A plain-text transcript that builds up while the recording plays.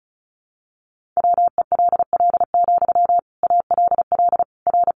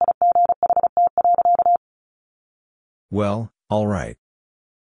Well, all right.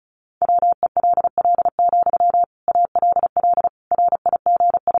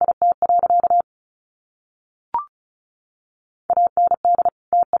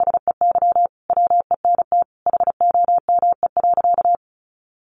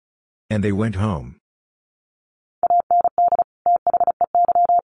 And they went home.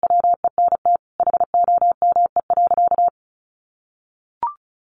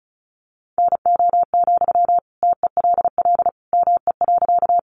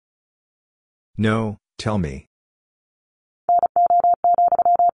 No, tell me.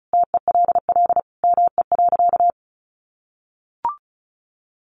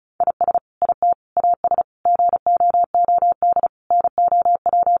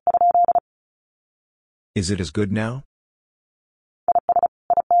 Is it as good now?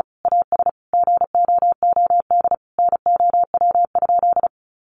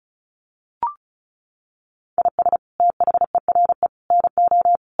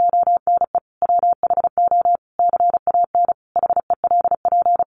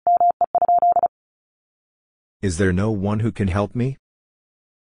 Is there no one who can help me?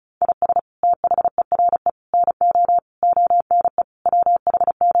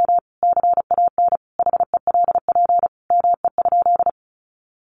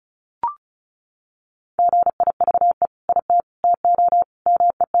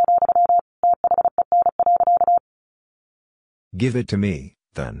 Give it to me,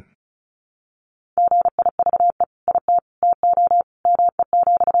 then.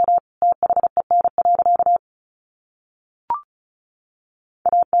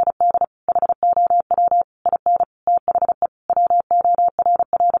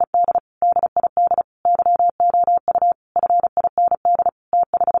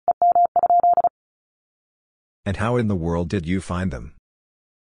 And how in the world did you find them?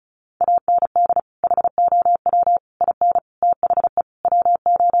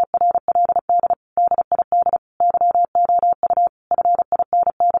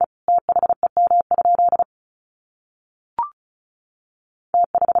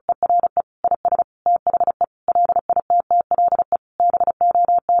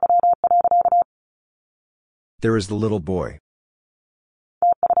 There is the little boy.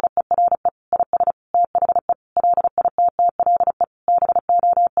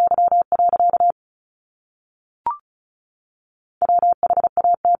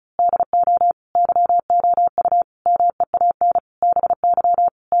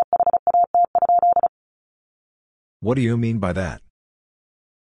 What do you mean by that?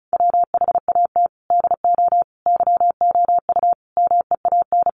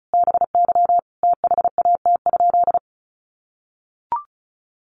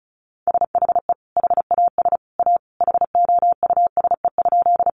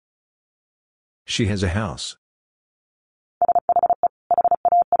 She has a house.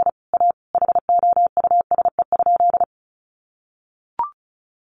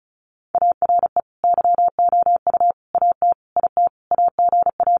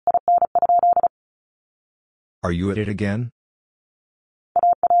 Are you at it again?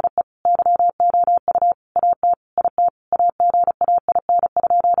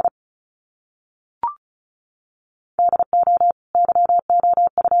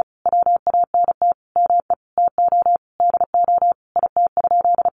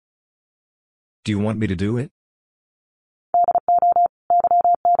 Do you want me to do it?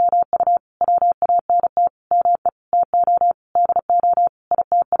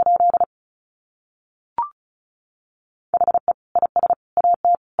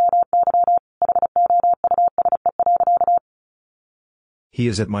 He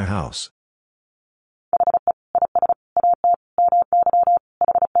is at my house.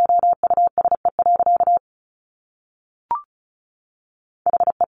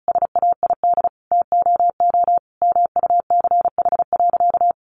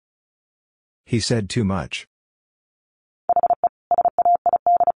 He said too much.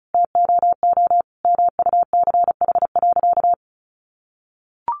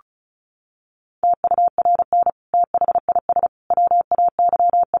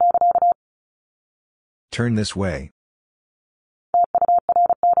 Turn this way.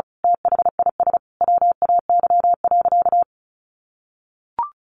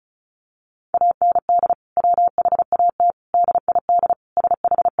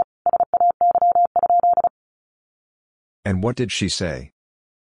 And what did she say?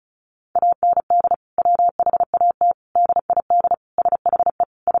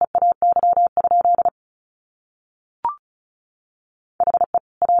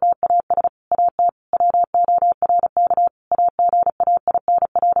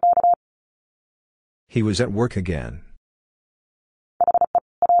 He was at work again.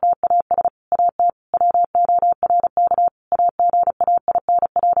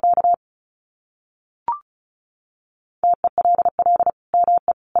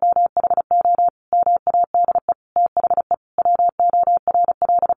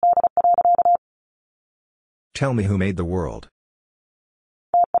 Tell me who made the world.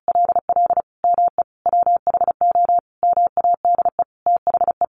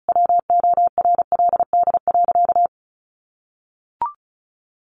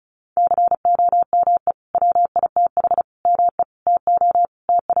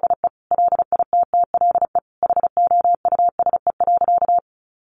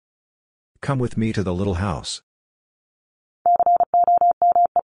 Come with me to the little house.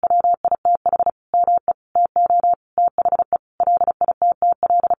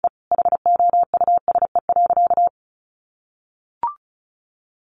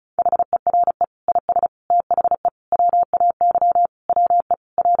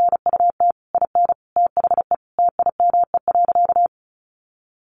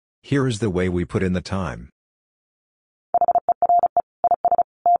 Here is the way we put in the time.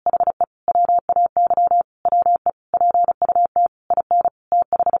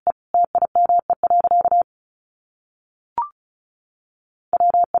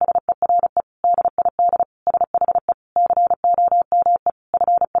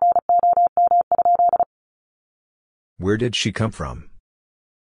 Where did she come from?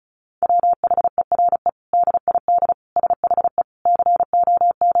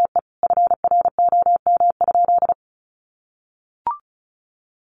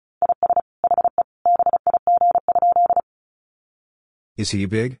 Is he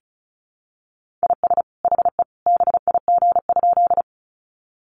big?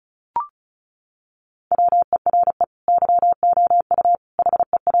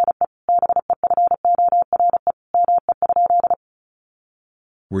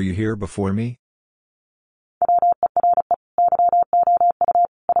 Were you here before me?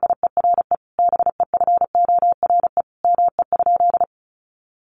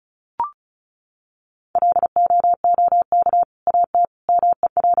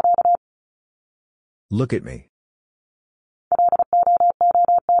 Look at me.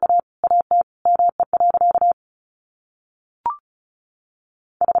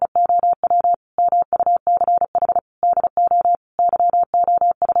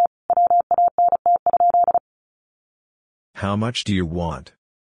 How much do you want?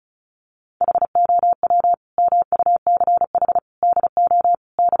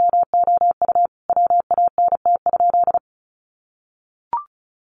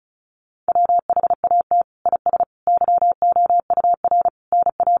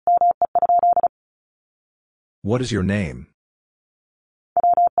 What is your name?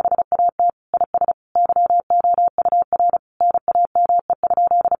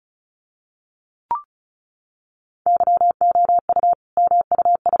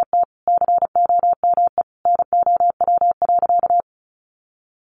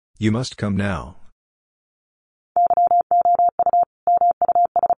 You must come now.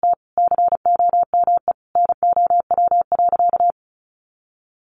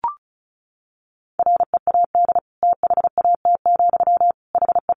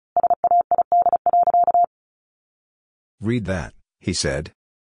 Read that, he said.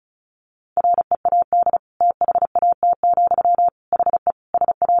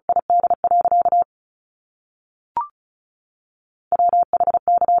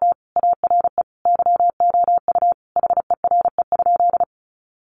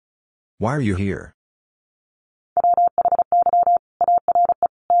 Why are you here?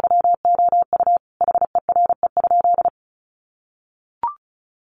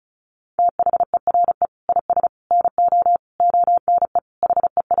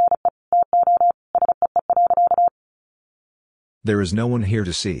 There is no one here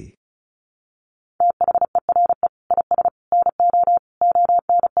to see.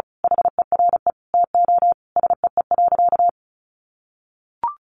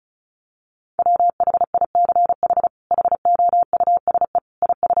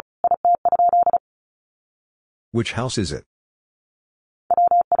 Which house is it?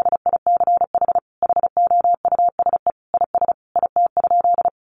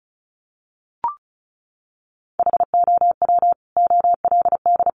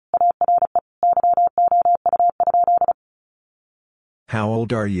 How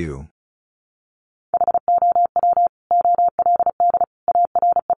old are you?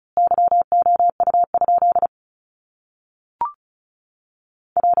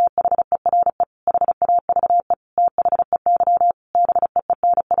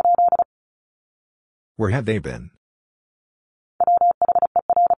 Where have they been?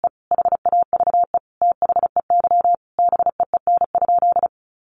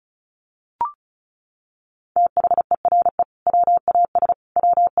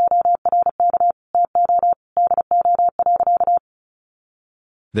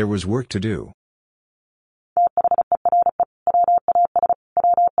 There was work to do.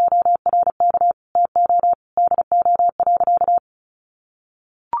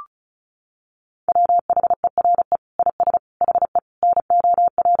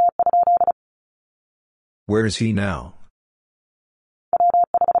 Where is he now?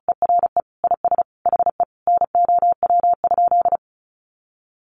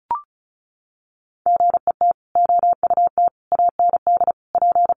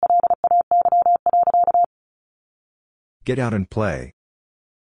 Get out and play.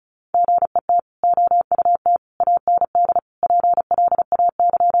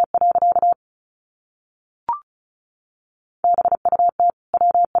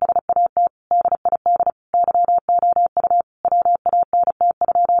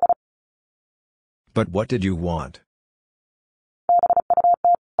 But what did you want?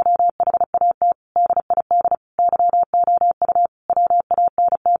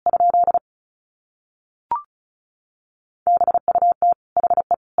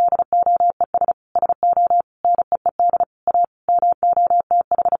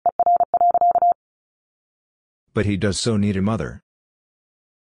 But he does so need a mother.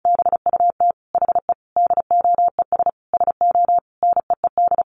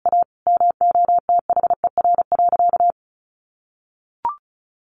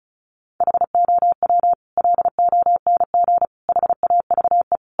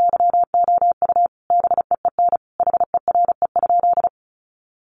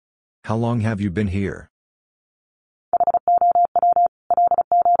 How long have you been here?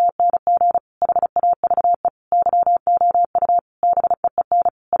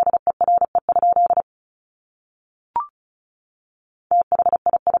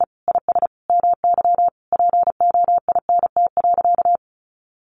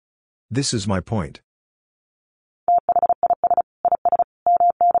 This is my point.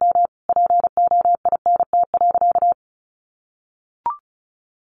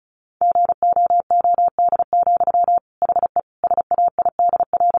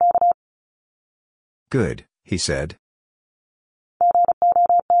 Good, he said.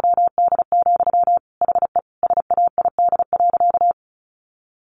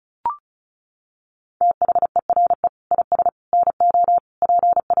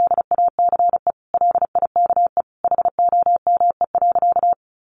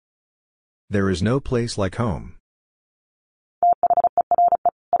 There is no place like home.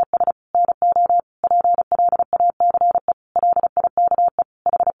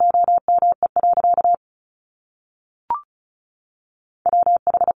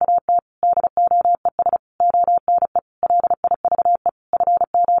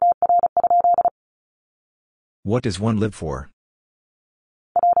 What does one live for?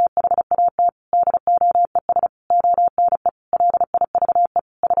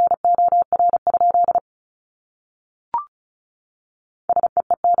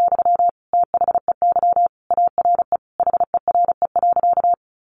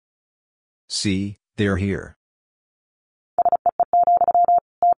 See, they're here.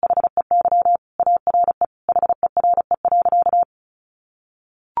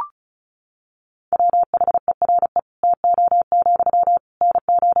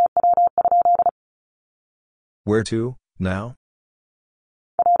 Where to, now?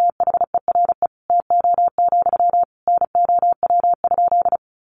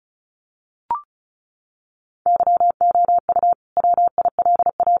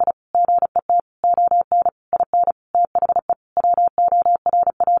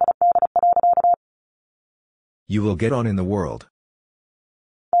 You will get on in the world.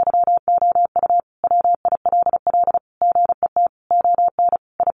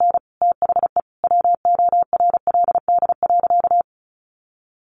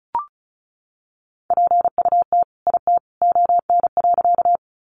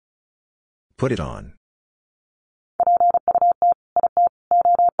 Put it on.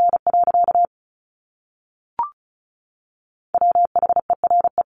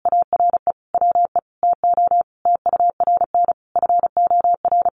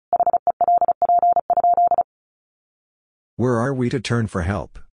 Where are we to turn for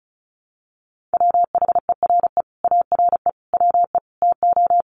help?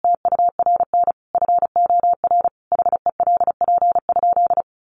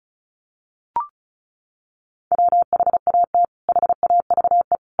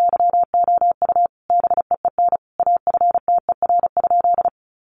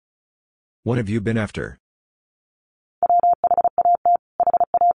 What have you been after?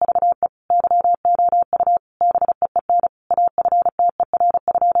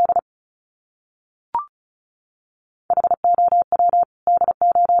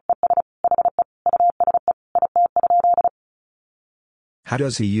 How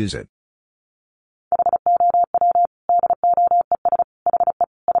does he use it?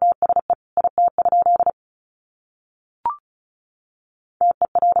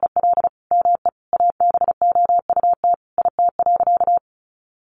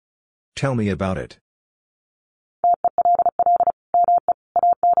 Tell me about it.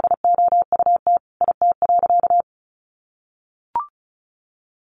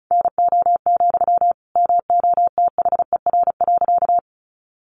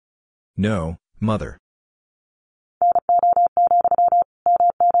 No, Mother.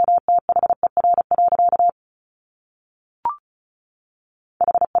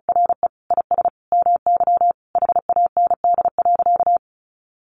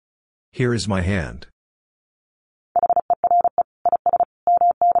 Here is my hand.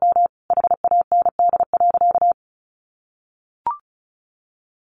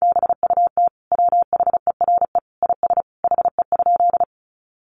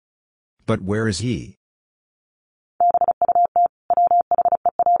 But where is he?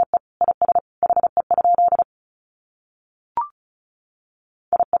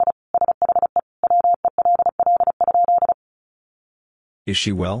 Is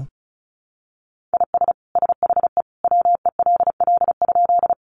she well?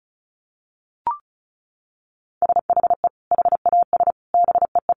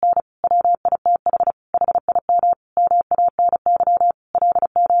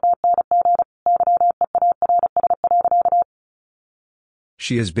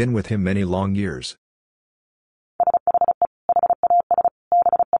 She has been with him many long years.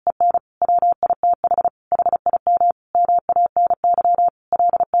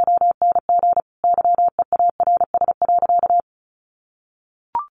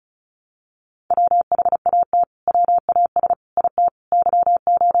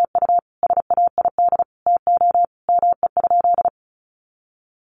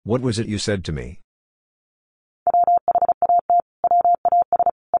 What was it you said to me?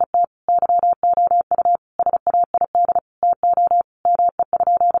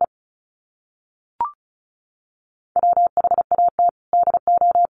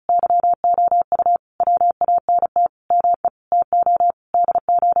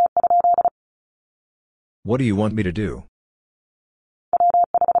 What do you want me to do?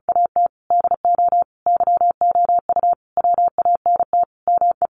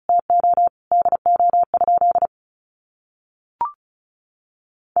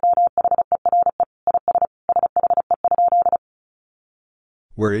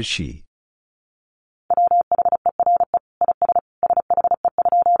 Where is she?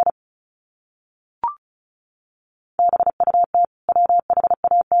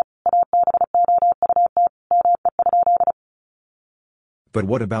 But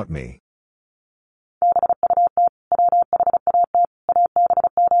what about me?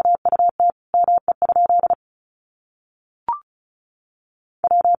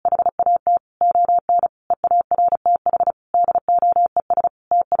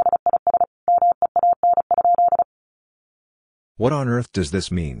 What on earth does this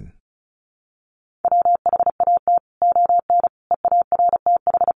mean?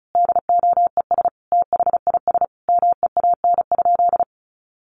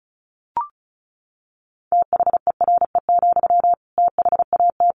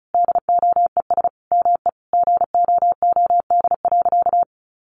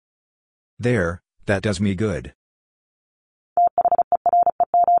 There, that does me good.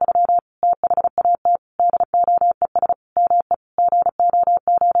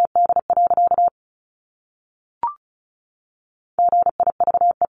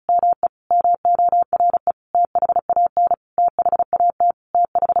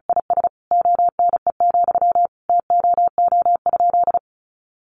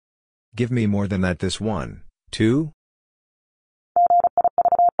 Give me more than that this one, too?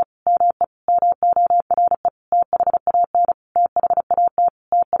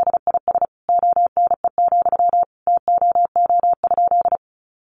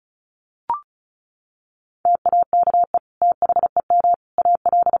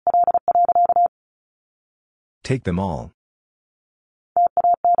 Take them all.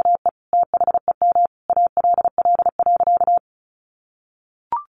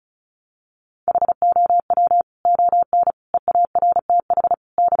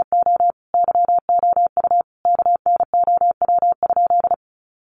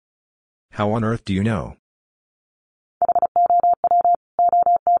 How on earth do you know?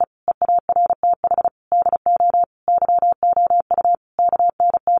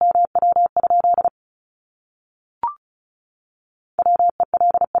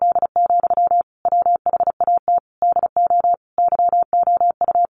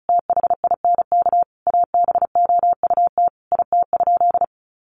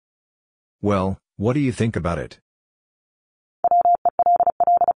 Well, what do you think about it?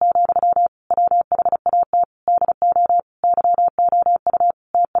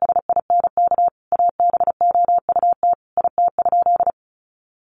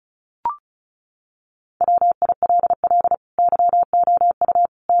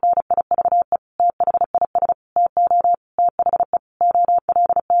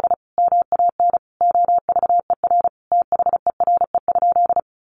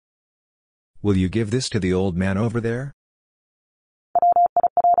 Will you give this to the old man over there?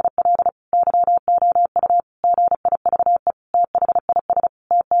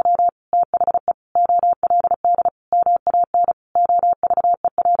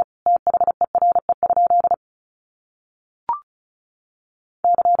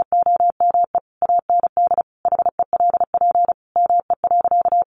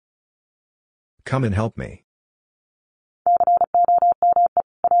 Come and help me.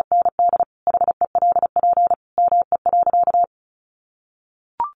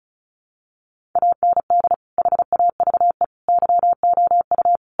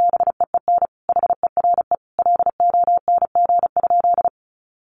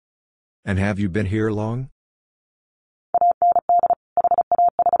 And have you been here long?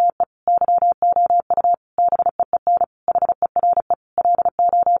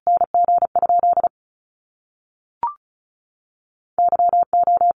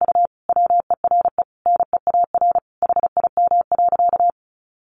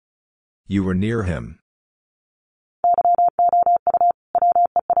 You were near him.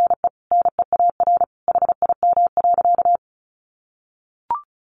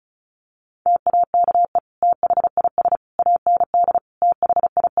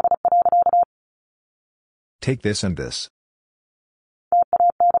 Take this and this.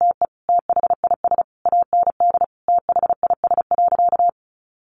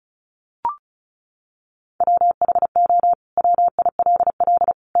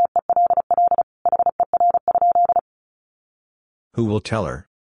 Who will tell her?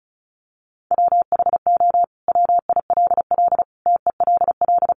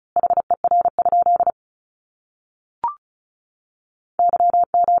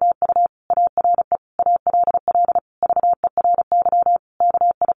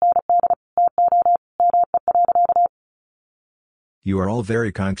 You are all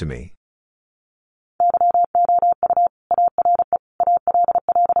very kind to me.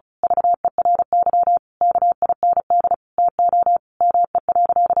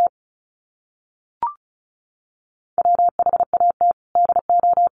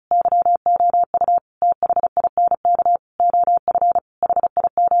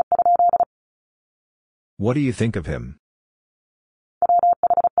 What do you think of him?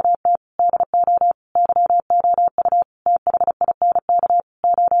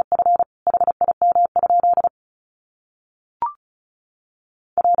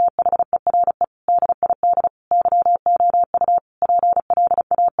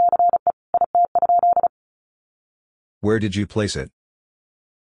 Where did you place it?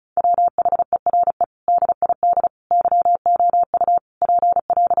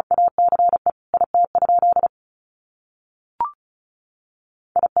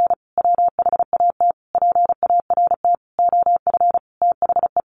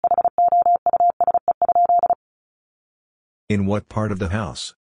 In what part of the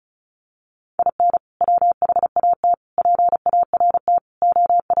house?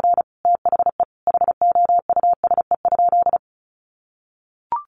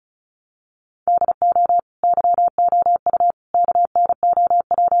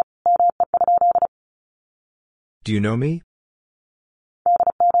 Do you know me?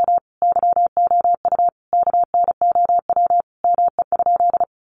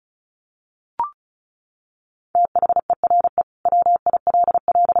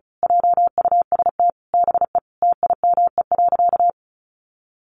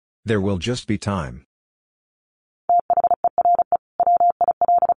 There will just be time.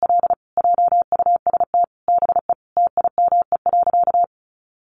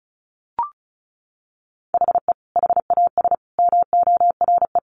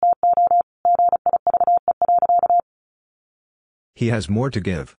 He has more to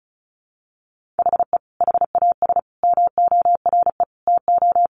give.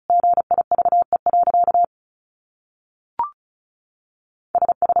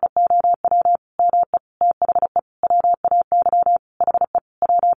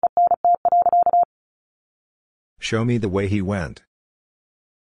 Show me the way he went.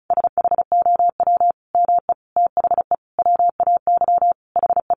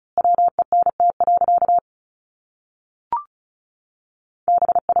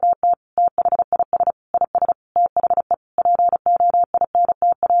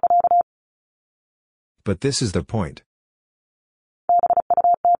 But this is the point.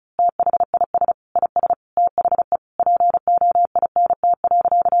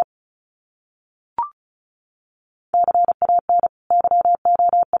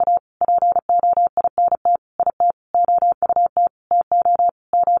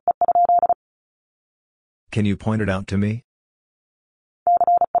 Can you point it out to me?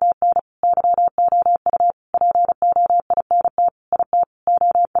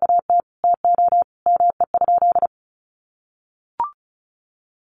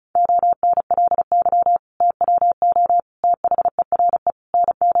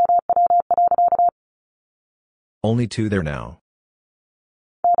 Only two there now.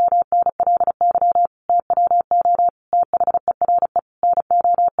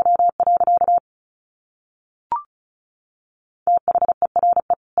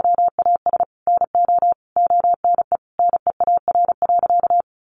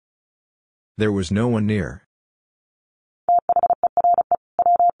 There was no one near.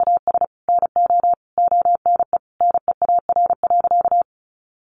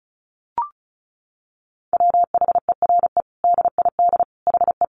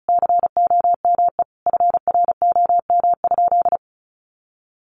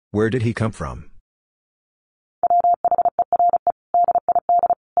 Where did he come from?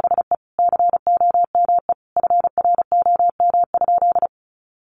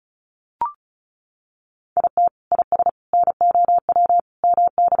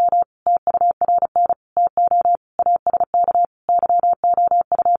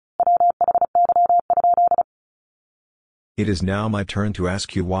 It is now my turn to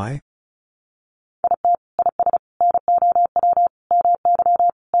ask you why?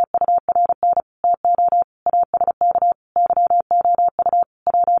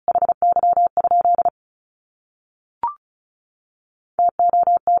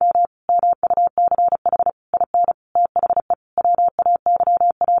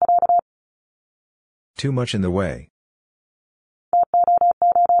 Too much in the way.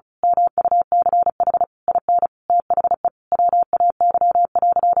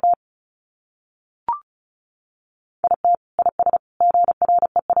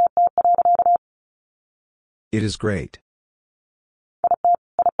 It is great.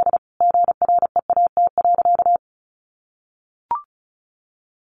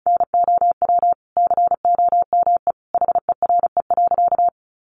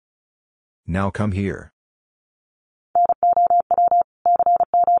 Now come here.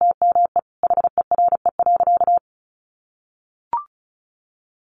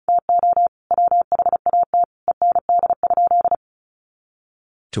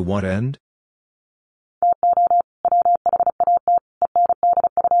 To what end?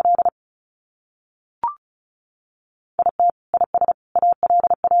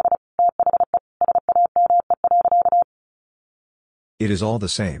 It is all the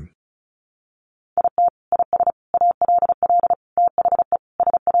same.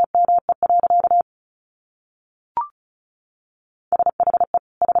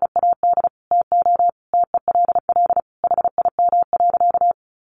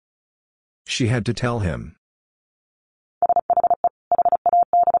 She had to tell him.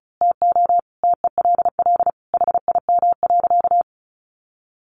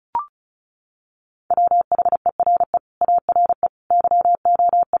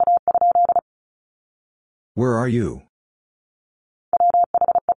 Where are you?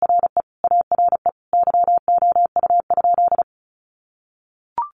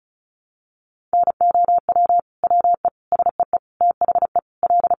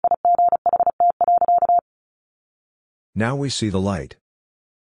 Now we see the light.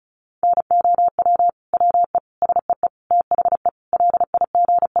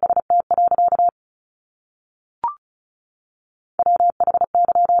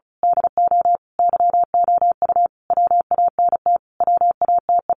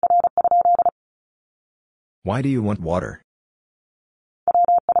 Why do you want water?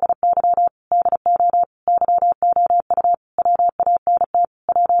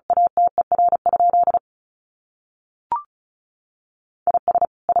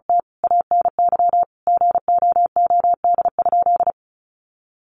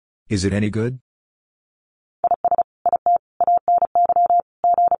 Is it any good?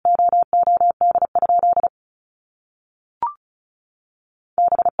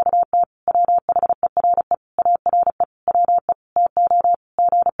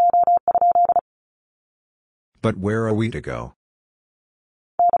 But where are we to go?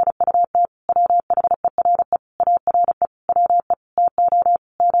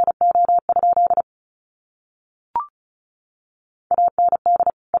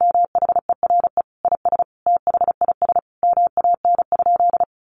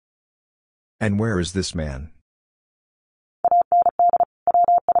 And where is this man?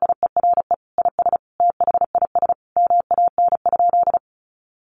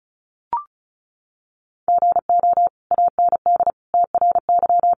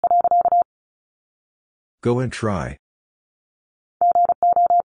 Go and try.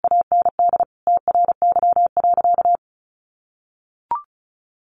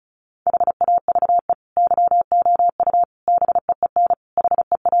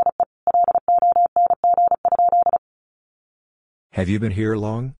 Have you been here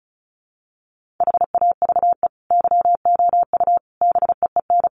long?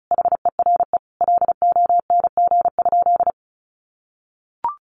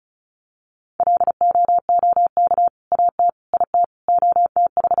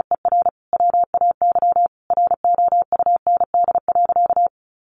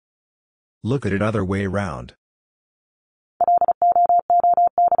 Look at it other way round.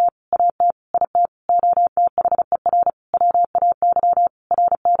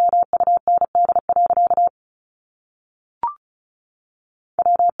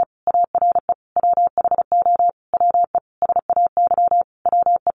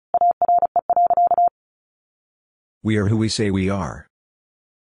 We are who we say we are.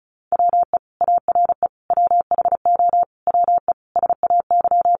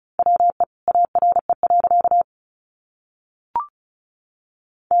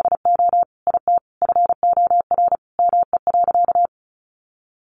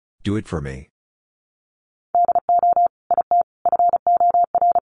 Do it for me.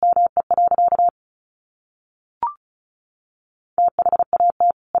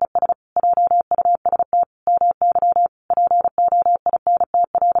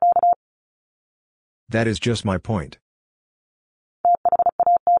 That is just my point.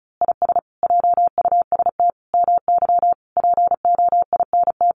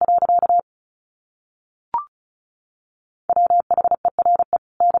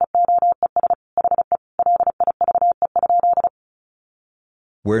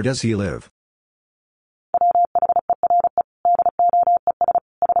 Where does he live?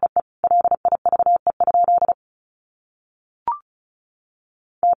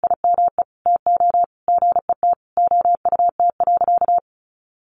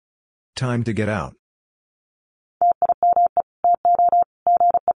 Time to get out.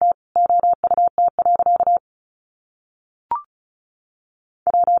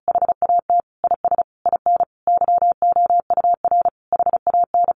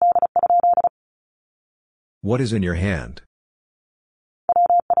 What is in your hand?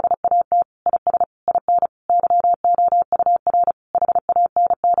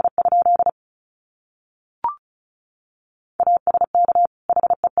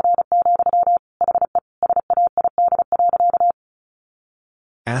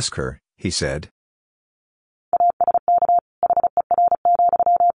 Ask her, he said.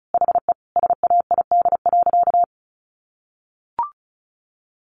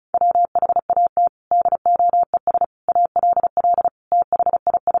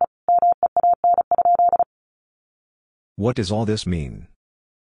 What does all this mean?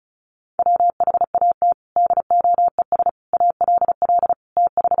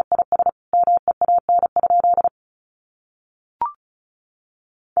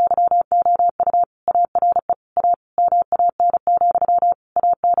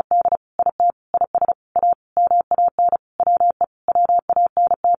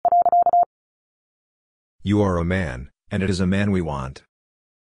 You are a man, and it is a man we want.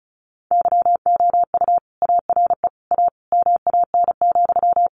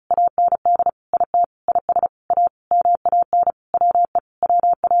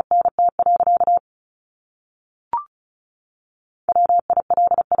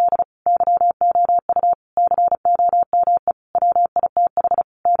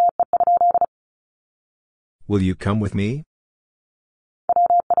 Will you come with me?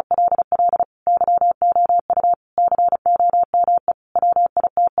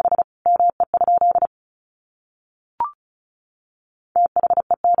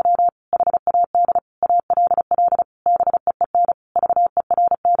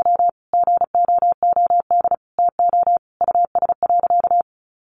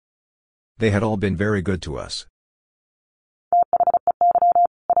 They had all been very good to us.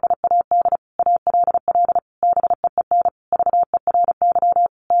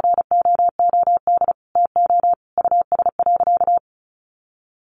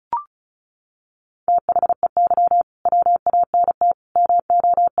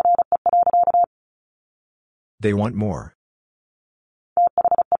 They want more.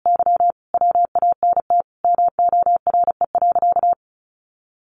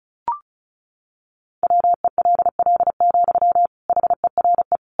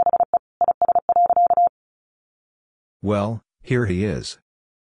 Well, here he is.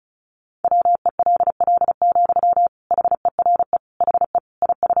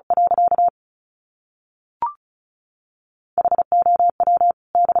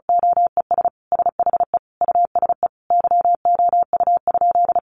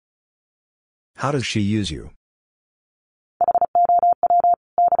 How does she use you?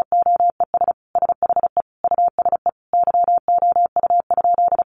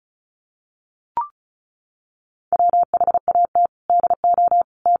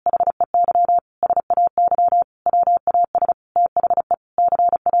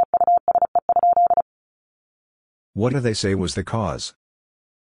 What do they say was the cause?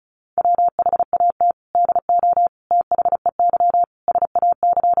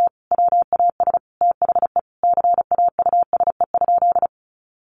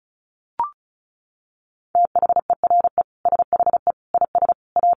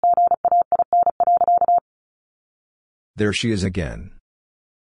 There she is again.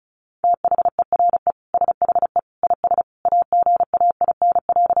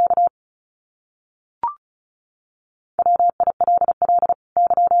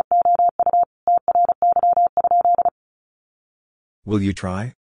 Will you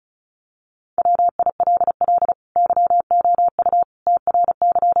try?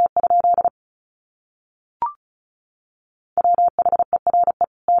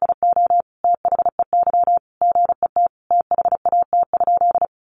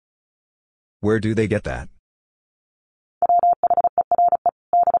 Where do they get that?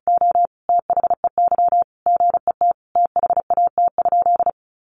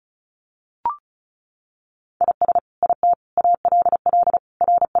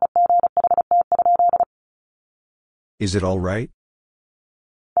 Is it all right?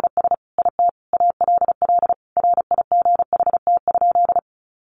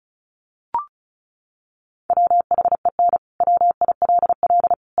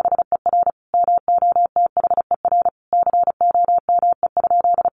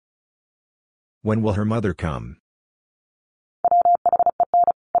 When will her mother come?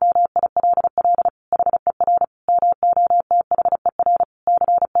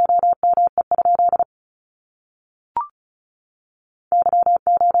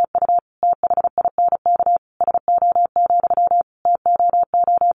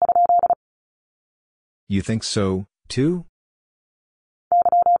 You think so, too?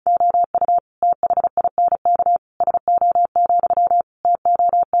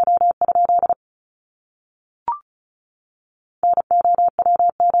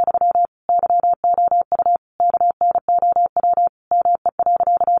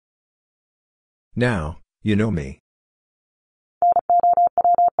 Now, you know me.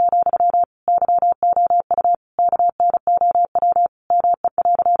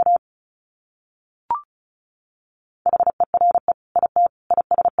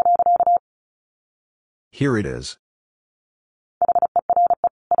 Here it is.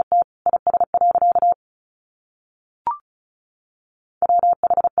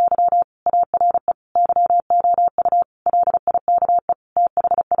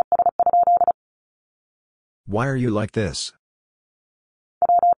 Why are you like this?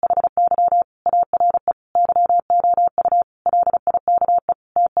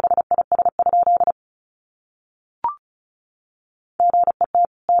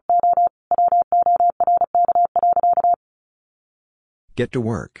 Get to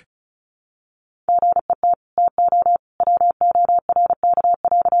work.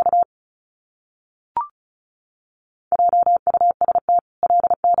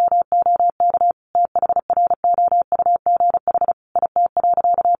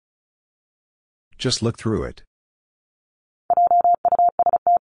 Just look through it.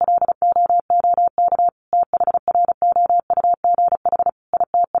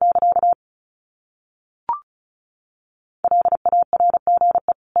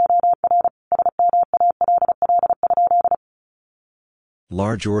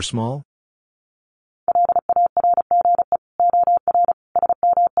 Large or small?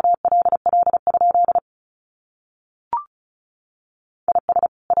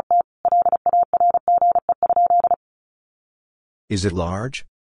 Is it large?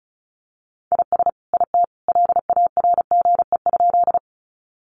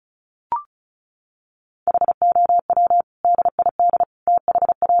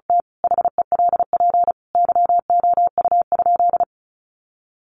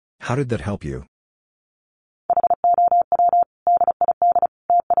 How did that help you?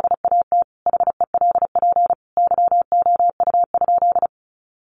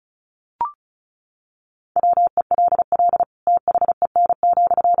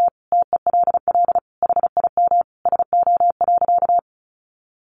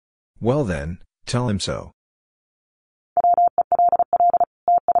 Well then, tell him so.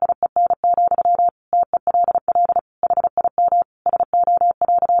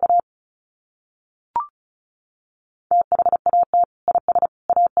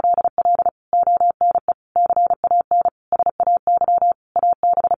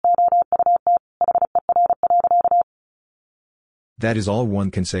 That is all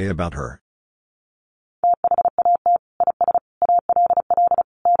one can say about her.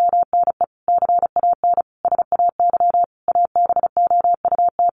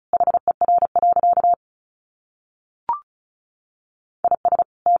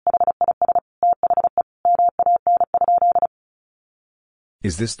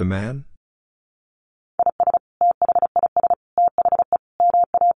 Is this the man?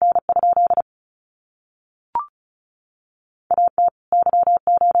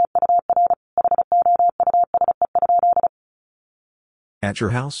 At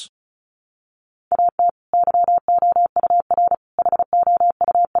your house?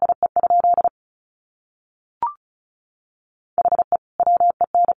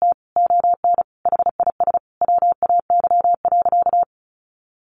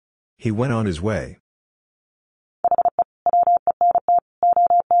 He went on his way.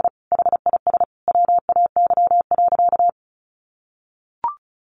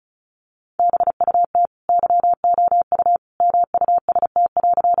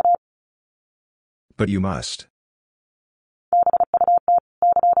 But you must.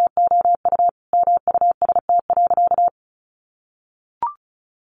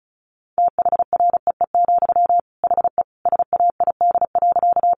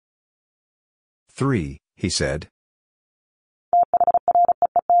 "3," he said.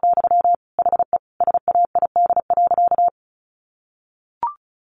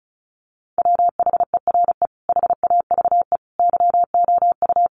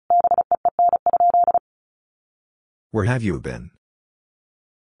 Where have you been?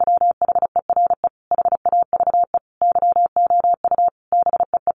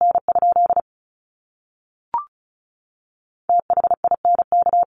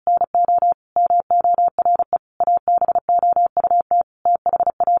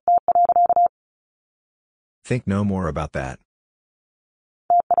 Think no more about that.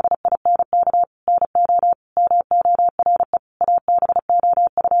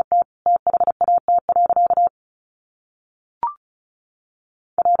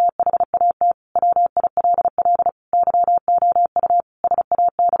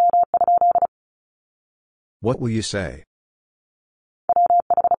 What will you say?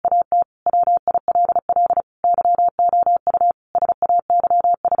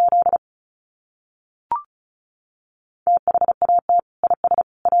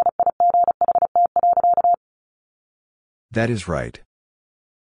 That is right.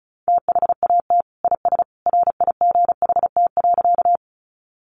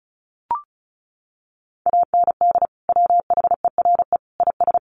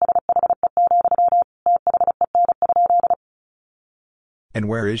 And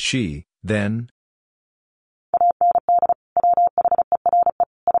where is she, then?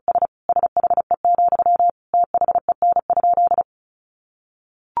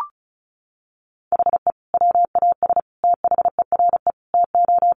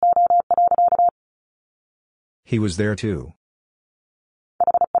 He was there too.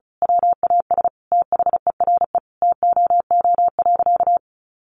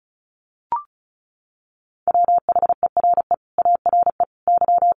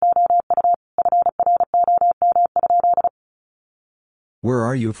 Where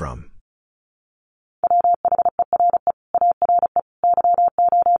are you from?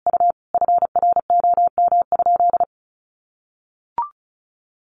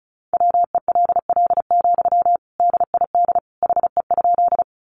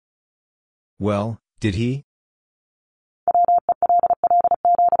 Well, did he?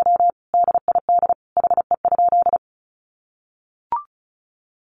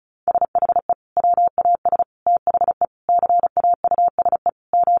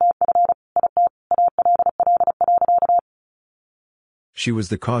 She was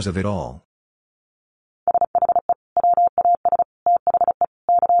the cause of it all.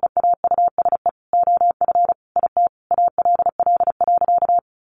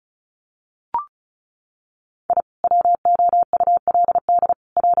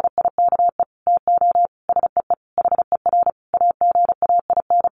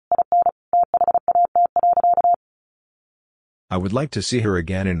 I would like to see her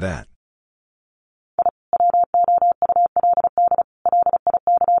again in that.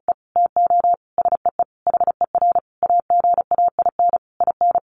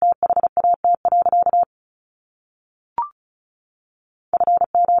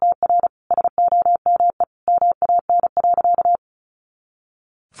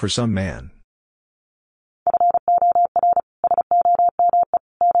 For some man.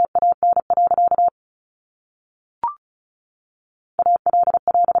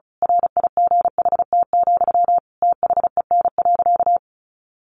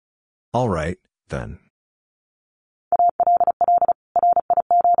 All right, then.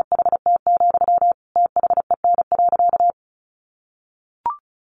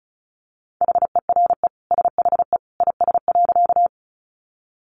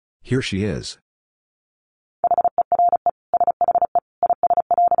 Here she is.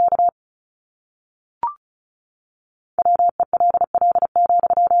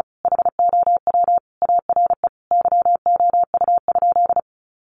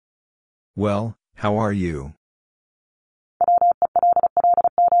 Well, how are you?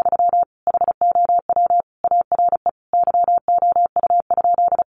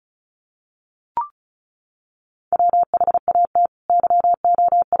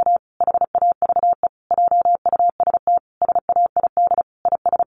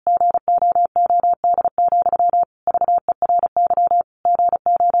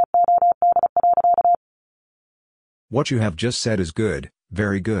 What you have just said is good,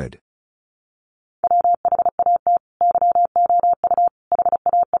 very good.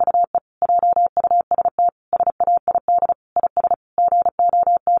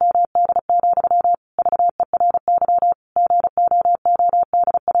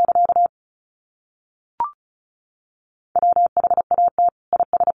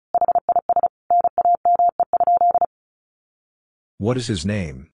 What is his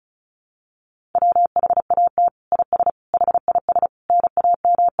name?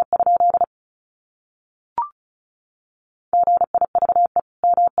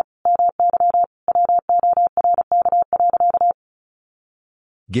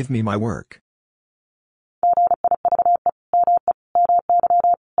 Give me my work.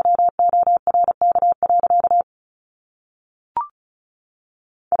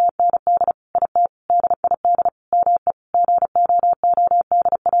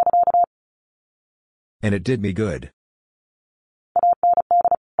 And it did me good.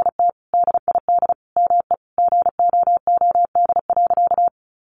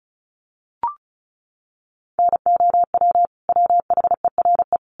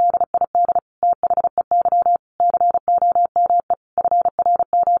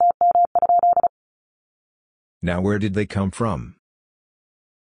 Now where did they come from?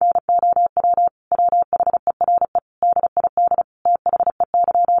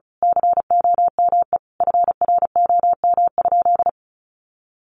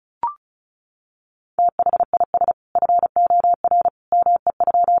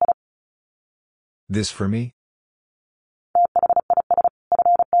 This for me?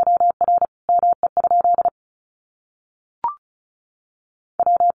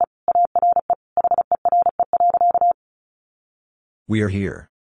 We are here.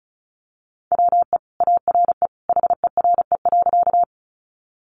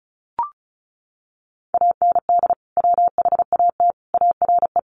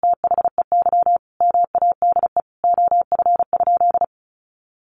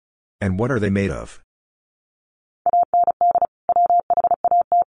 And what are they made of?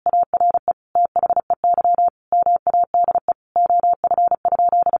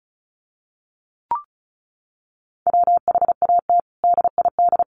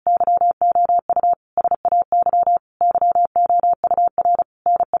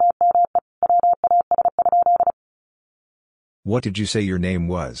 What did you say your name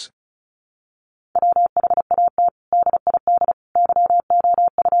was?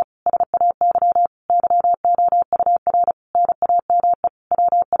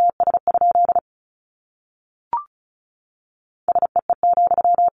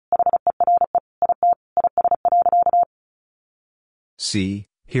 See,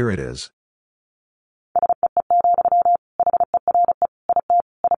 here it is.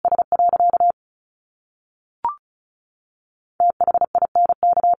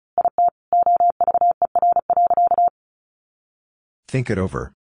 Think it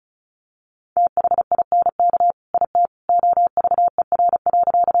over.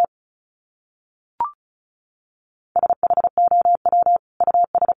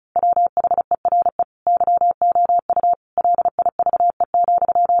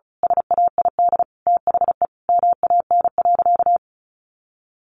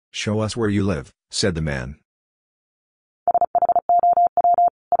 Show us where you live, said the man.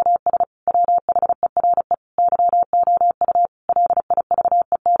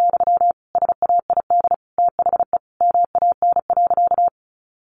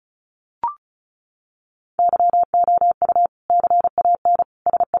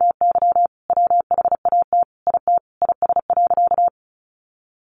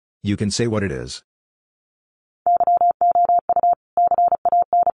 You can say what it is.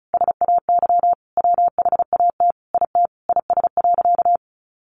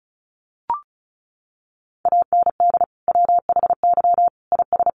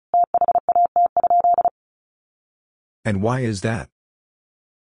 And why is that?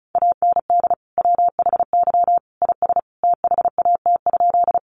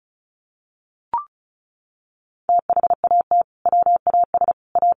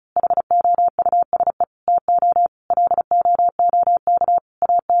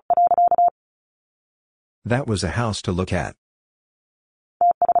 That was a house to look at.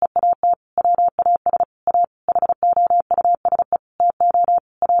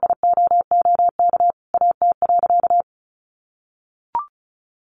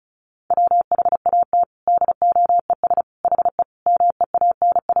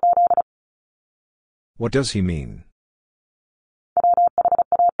 What does he mean?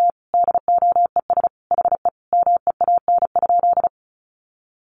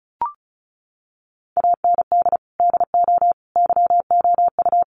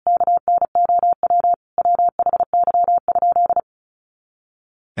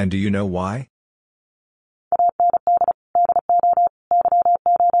 And do you know why?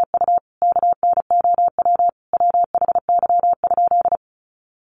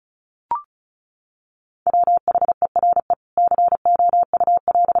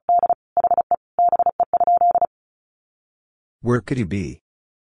 Where could he be?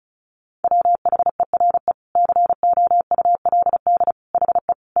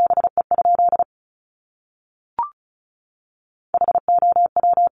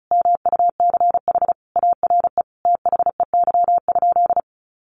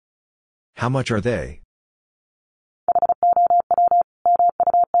 How much are they?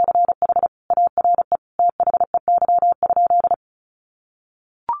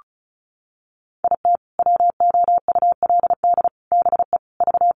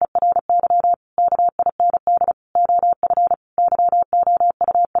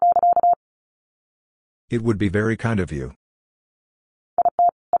 It would be very kind of you.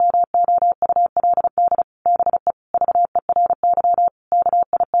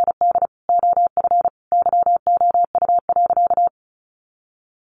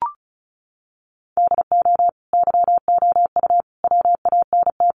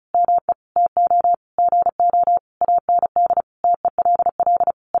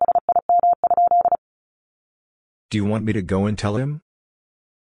 Do you want me to go and tell him?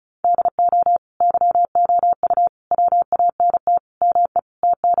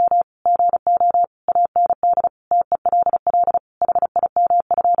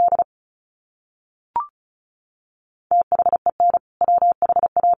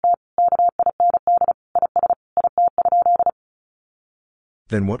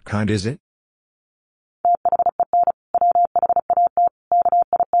 Then what kind is it?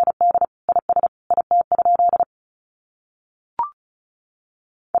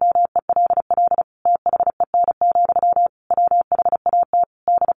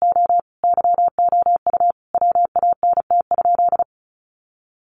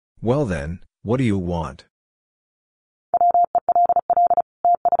 Well then, what do you want?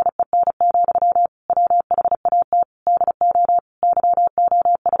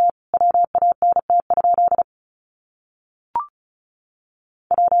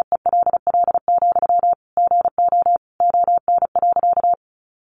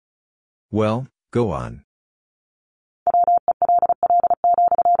 Well, go on.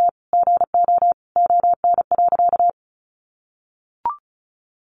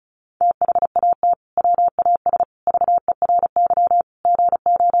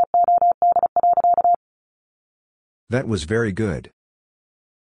 That was very good.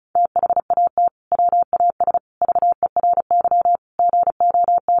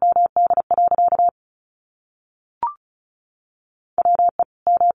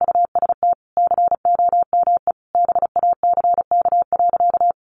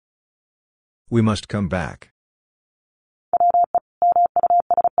 We must come back.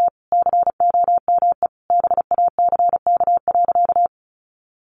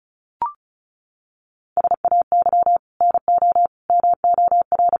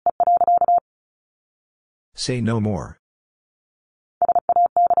 Say no more.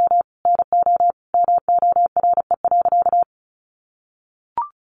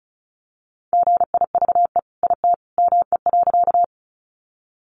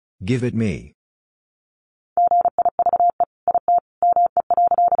 Give it me.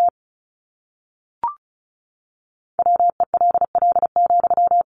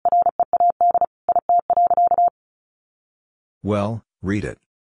 Well, read it.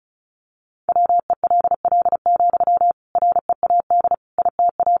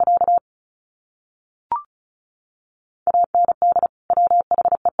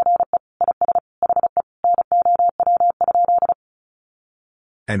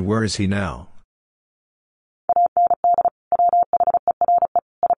 And where is he now?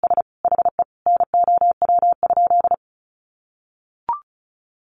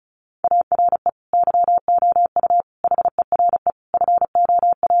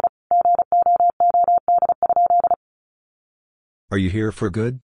 Are you here for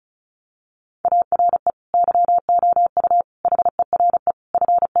good?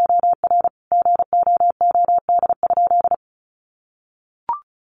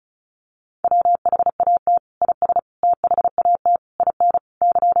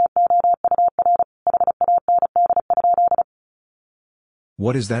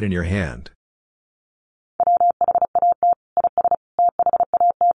 What is that in your hand?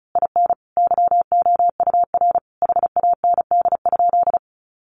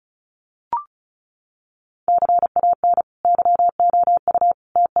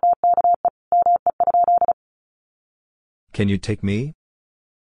 Can you take me?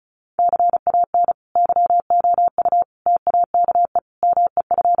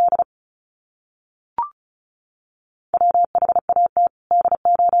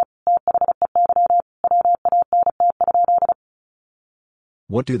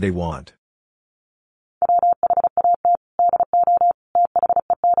 What do they want?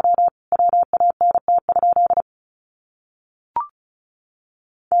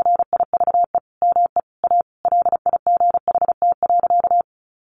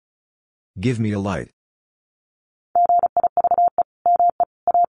 Give me a light.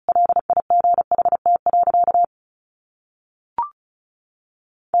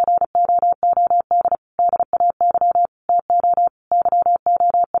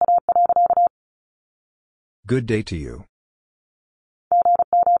 Good day to you.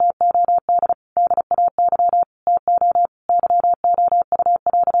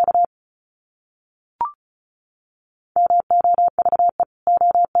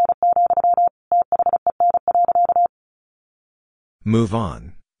 Move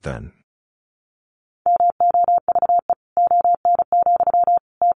on, then.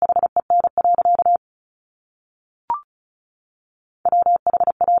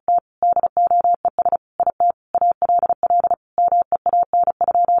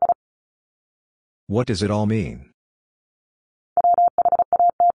 What does it all mean?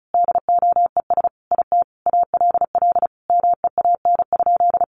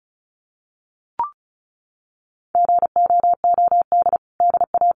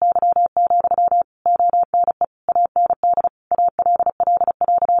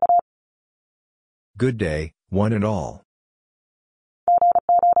 Good day, one and all.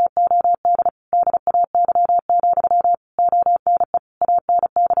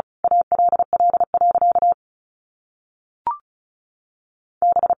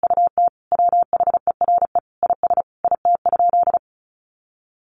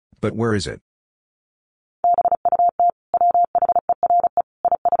 But where is it?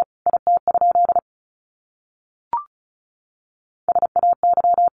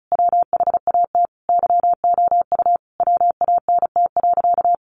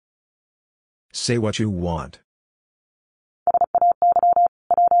 Say what you want.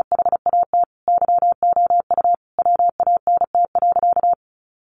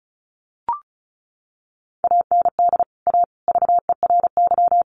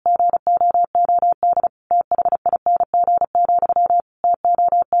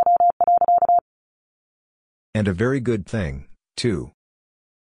 And a very good thing, too.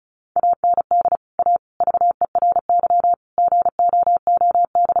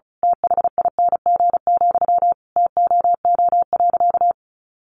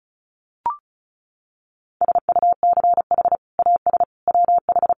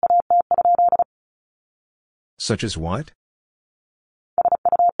 Such as what?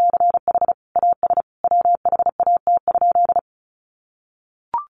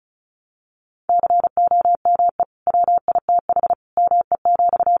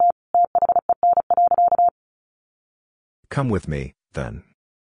 Come with me, then.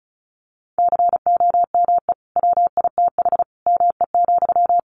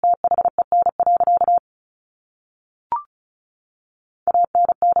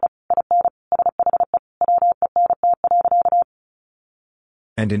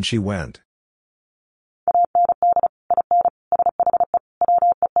 And in she went.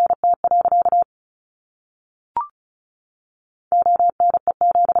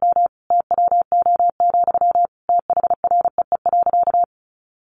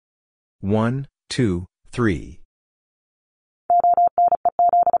 One, two, three.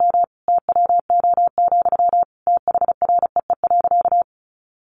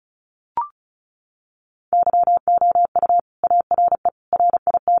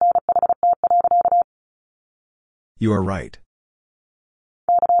 You are right.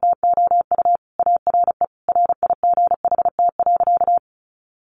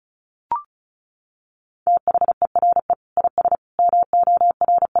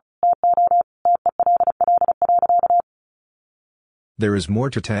 There is more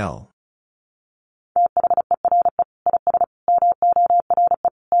to tell.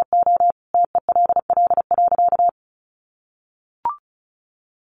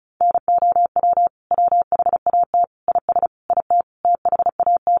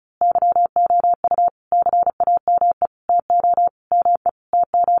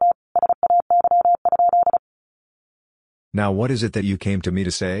 Now what is it that you came to me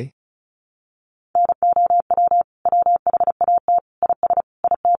to say?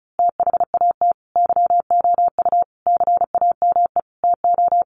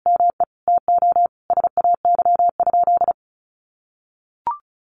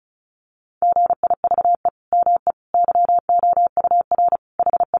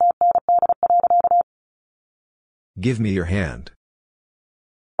 Give me your hand.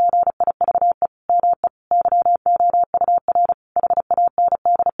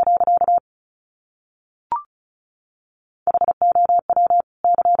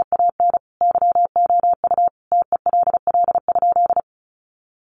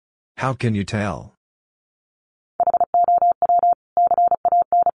 How can you tell?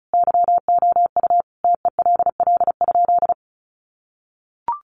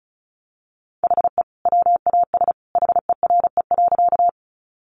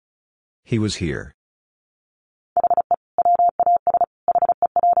 He was here.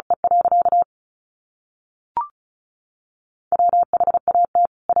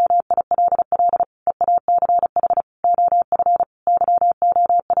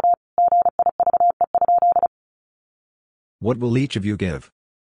 What will each of you give?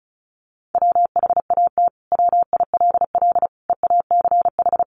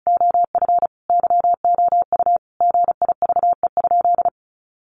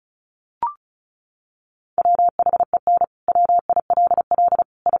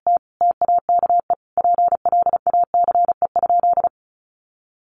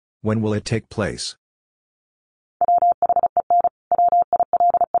 When will it take place?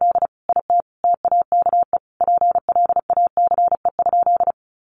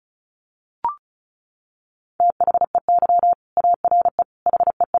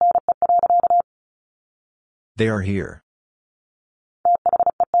 They are here.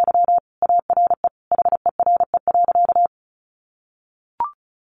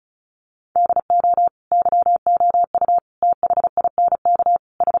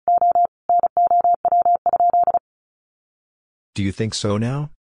 Do you think so now?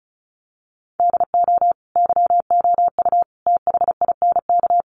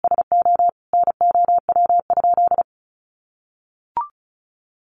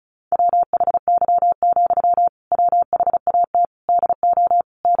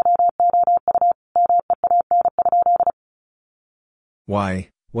 Why,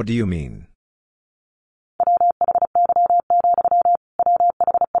 what do you mean?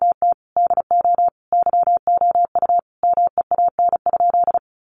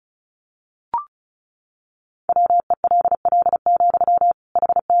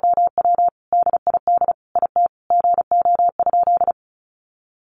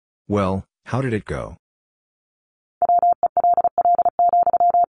 Well, how did it go?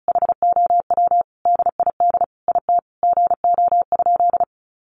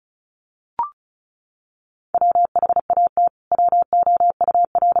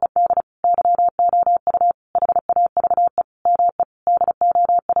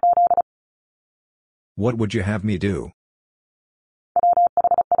 What would you have me do?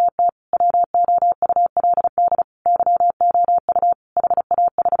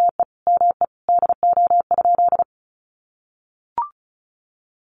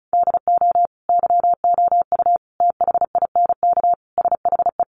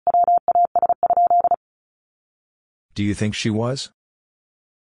 Do you think she was?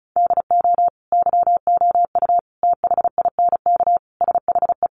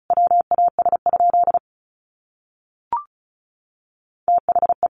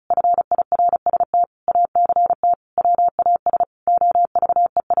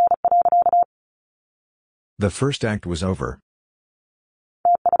 The first act was over.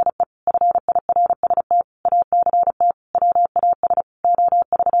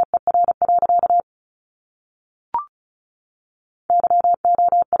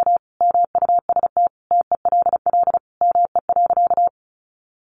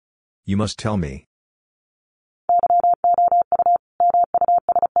 You must tell me.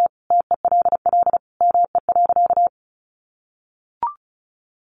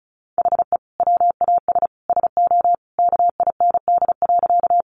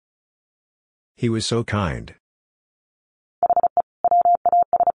 He was so kind.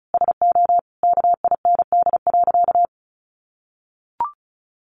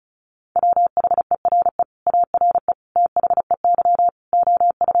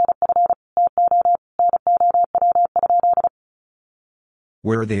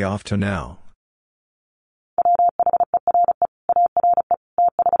 Where are they off to now?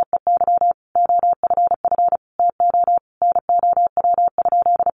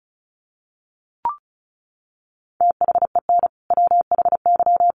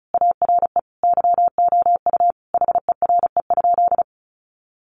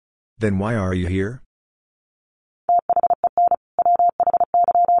 Then why are you here?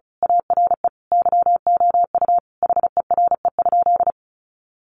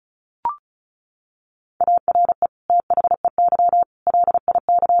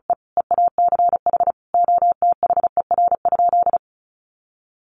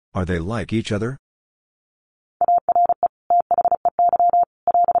 Are they like each other?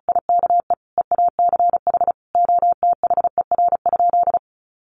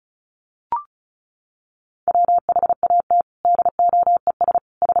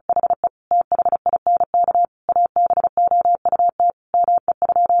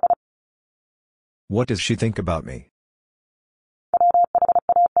 What does she think about me?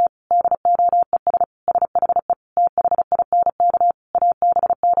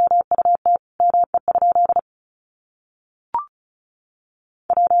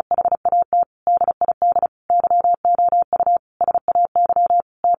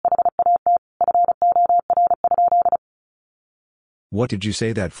 What did you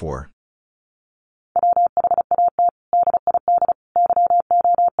say that for?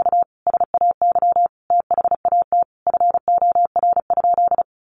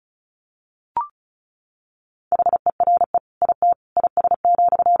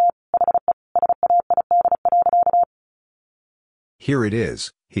 Here it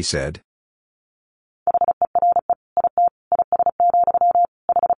is, he said.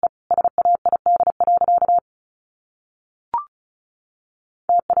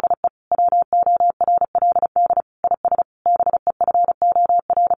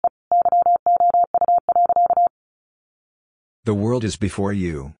 The world is before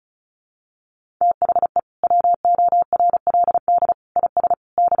you.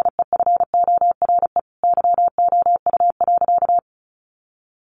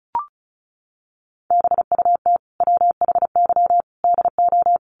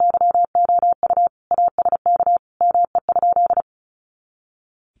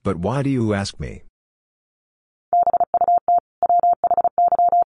 But why do you ask me?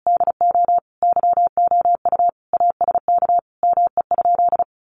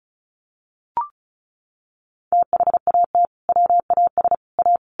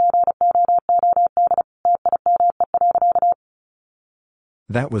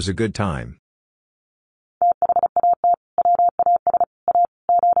 That was a good time.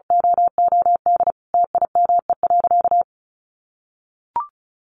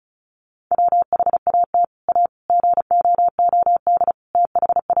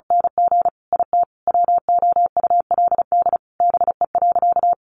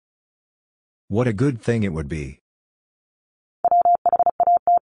 What a good thing it would be.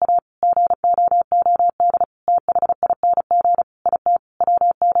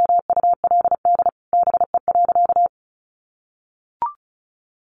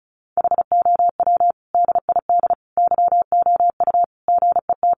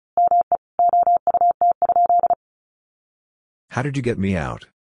 How did you get me out?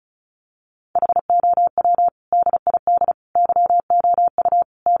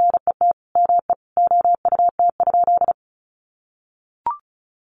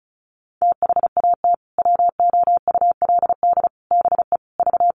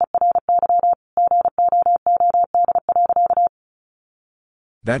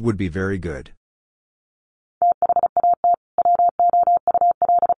 That would be very good.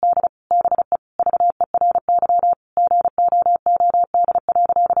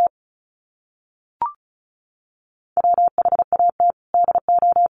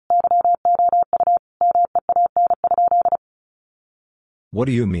 What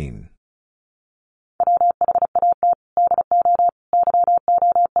do you mean?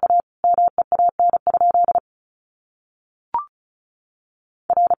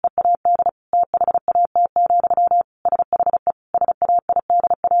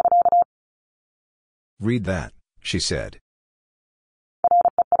 Read that, she said.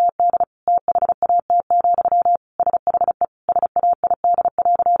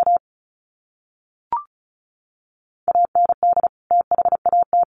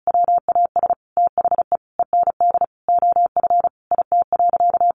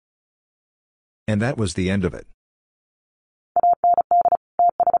 And that was the end of it.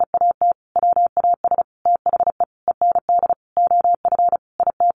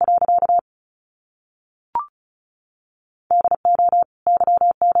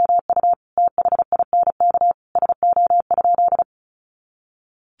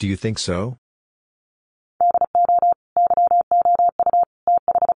 Do you think so?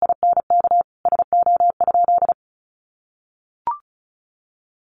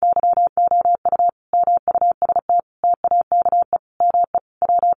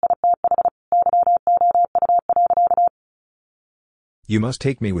 You must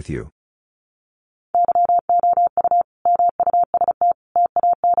take me with you.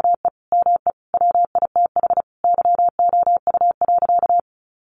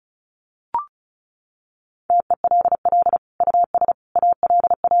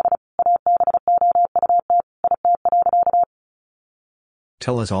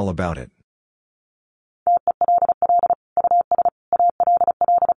 Tell us all about it.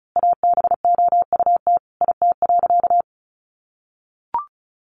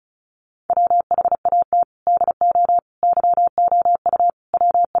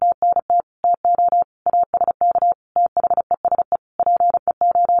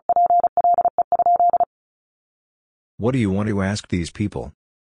 What do you want to ask these people?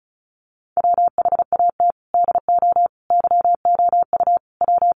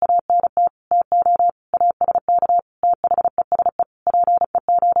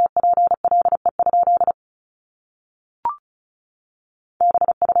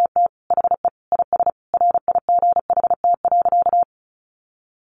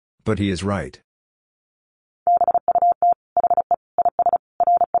 But he is right.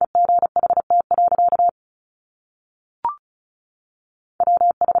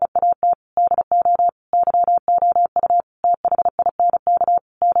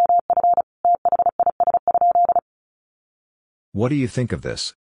 What do you think of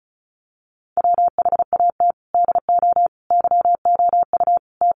this?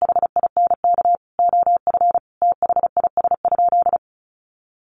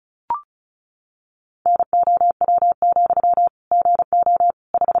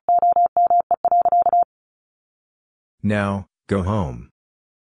 Now, go home.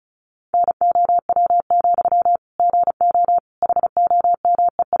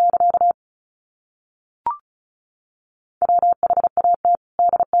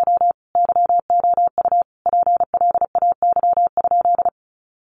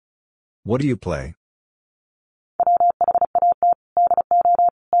 What do you play?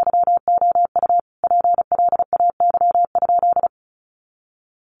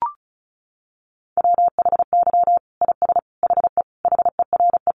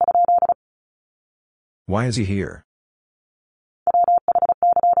 Why is he here?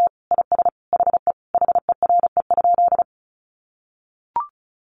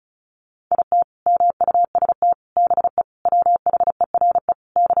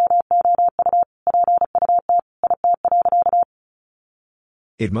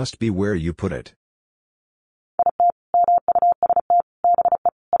 It must be where you put it.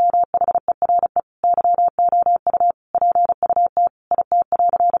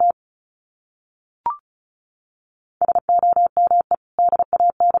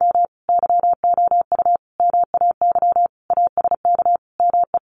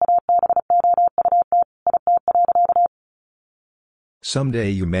 Someday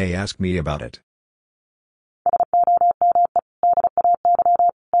you may ask me about it.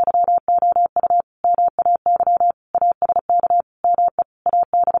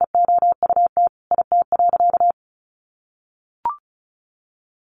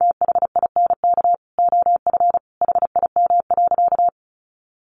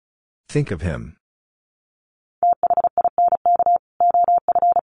 Think of him.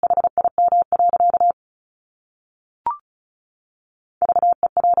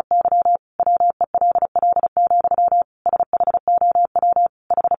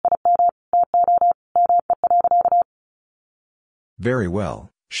 Very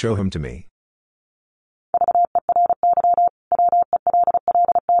well, show him to me.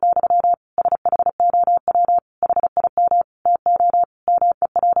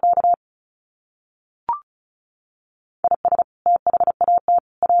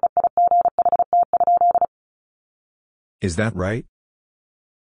 Is that right?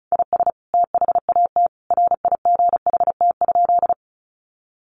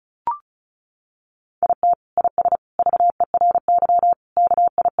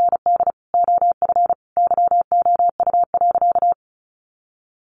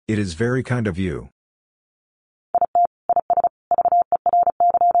 It is very kind of you.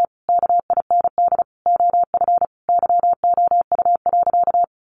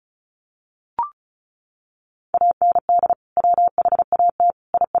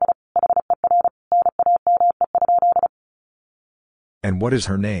 And what is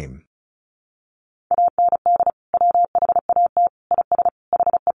her name?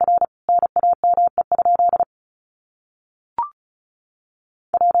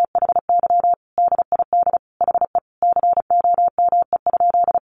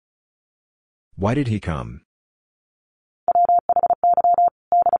 Why did he come?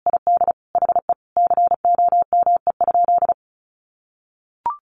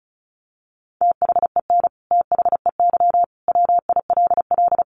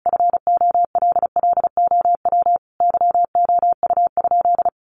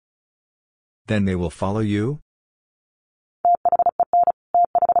 Then they will follow you?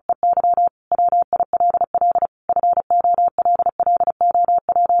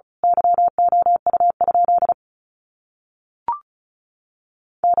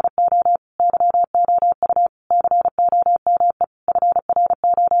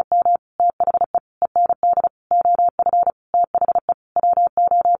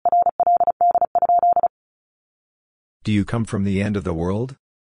 Do you come from the end of the world?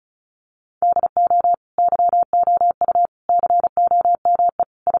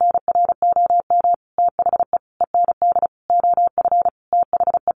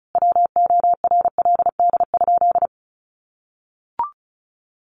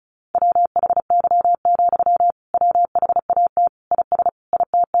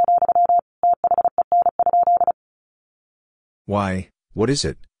 Why, what is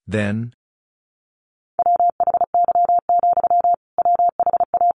it, then?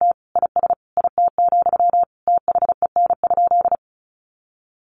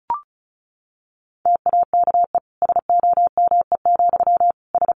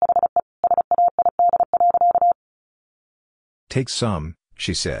 Take some,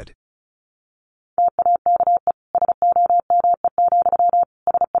 she said.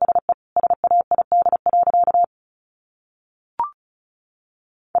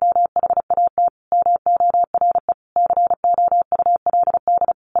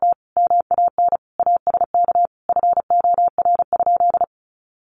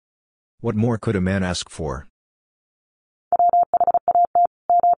 What more could a man ask for?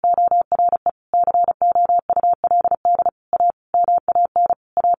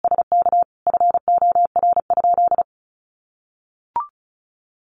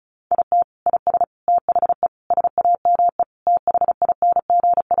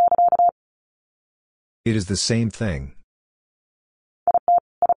 It is the same thing.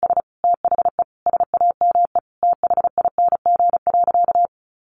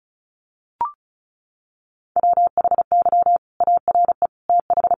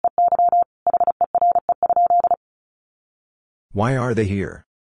 Why are they here?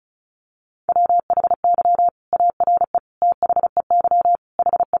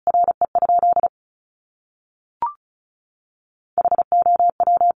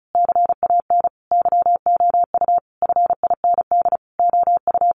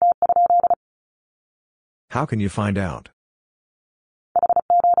 How can you find out?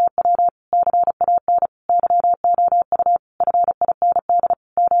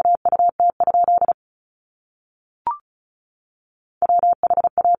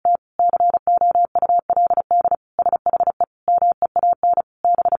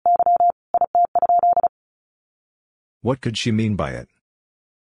 What could she mean by it?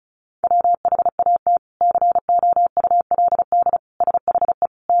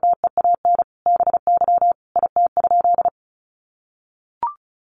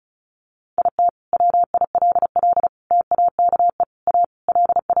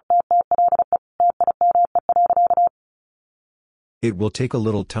 It will take a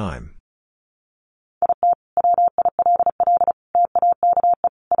little time.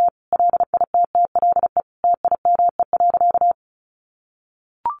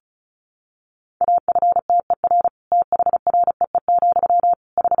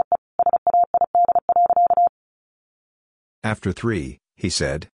 After 3, he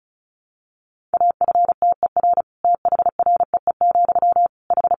said.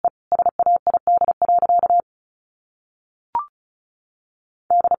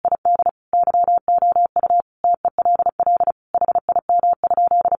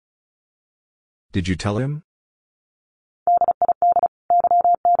 Did you tell him?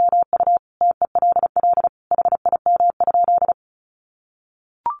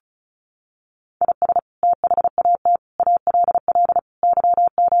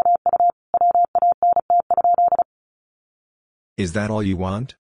 Is that all you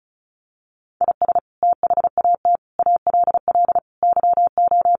want?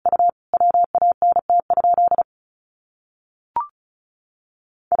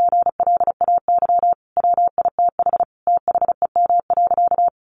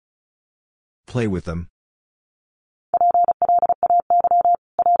 Play with them.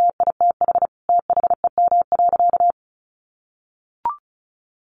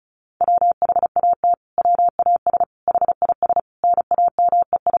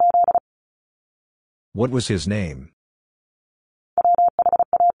 What was his name?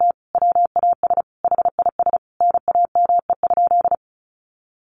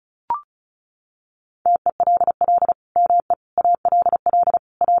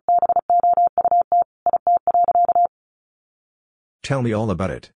 Tell me all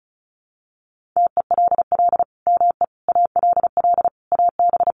about it.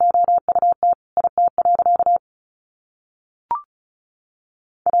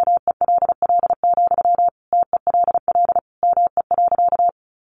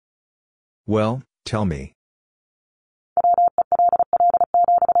 Well, tell me.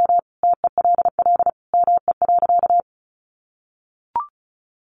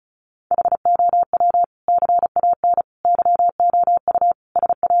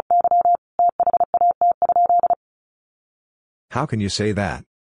 How can you say that?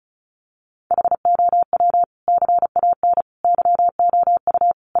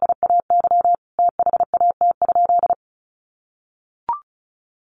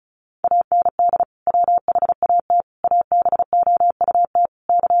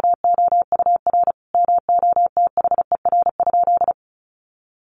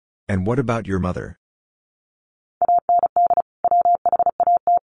 And what about your mother?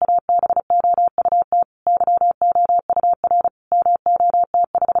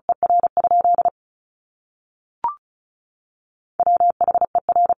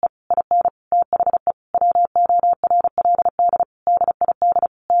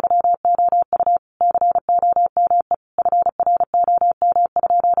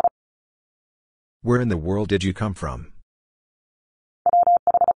 Where in the world did you come from?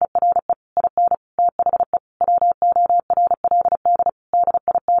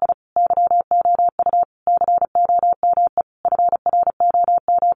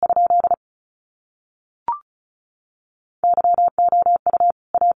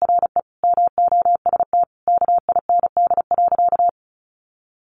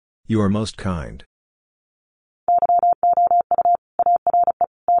 You are most kind.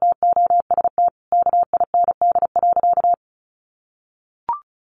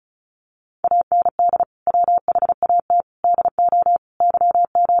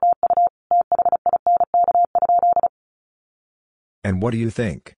 And what do you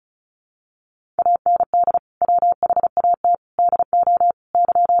think?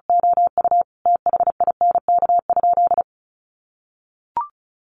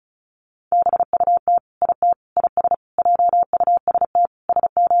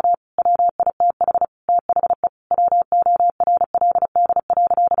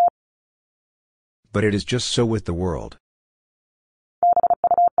 But it is just so with the world.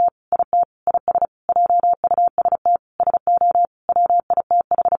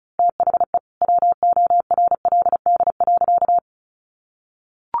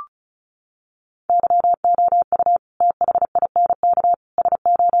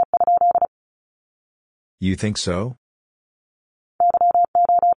 You think so?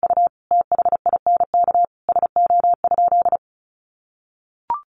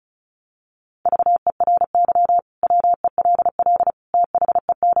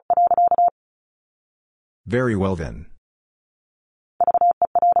 Very well then.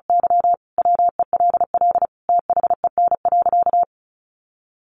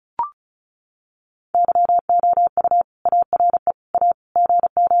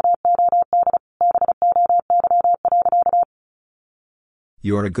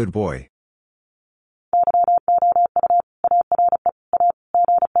 You're a good boy.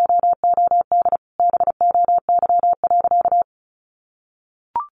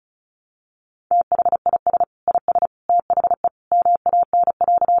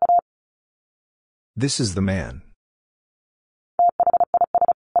 This is the man.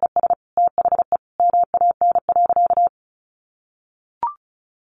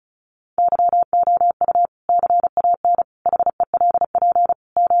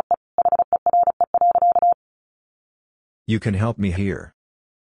 You can help me here.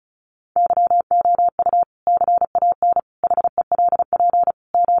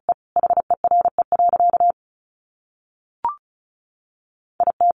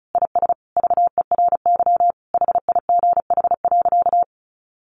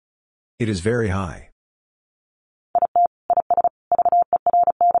 It is very high.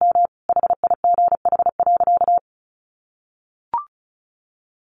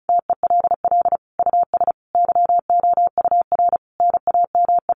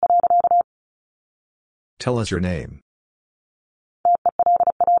 Tell us your name.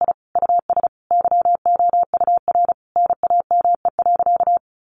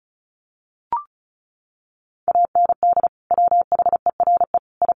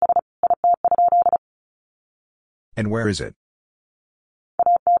 And where is it?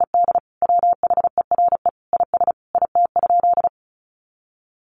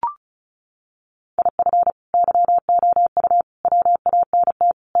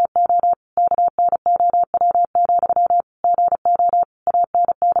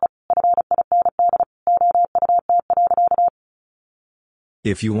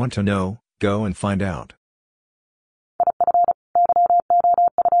 If you want to know, go and find out.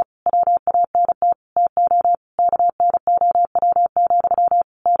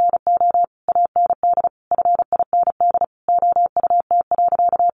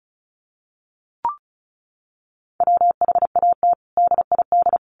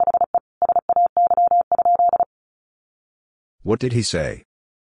 What did he say?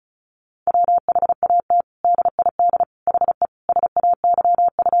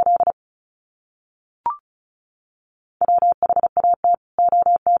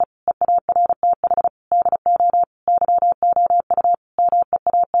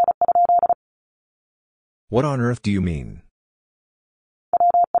 What on earth do you mean?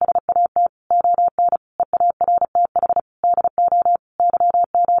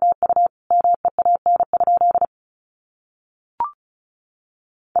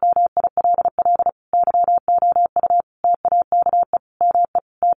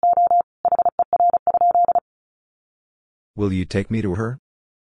 Will you take me to her?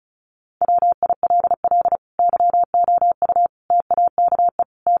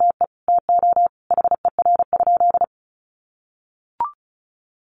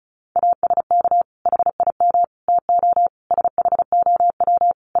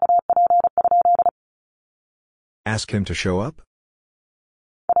 Ask him to show up?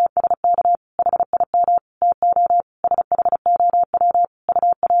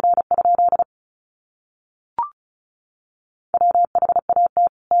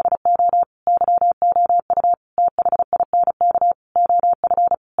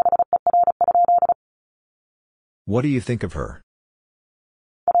 What do you think of her?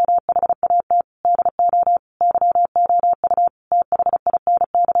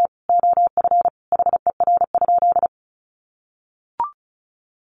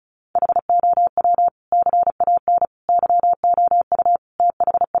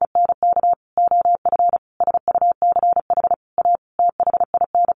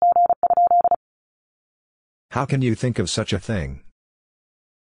 How can you think of such a thing?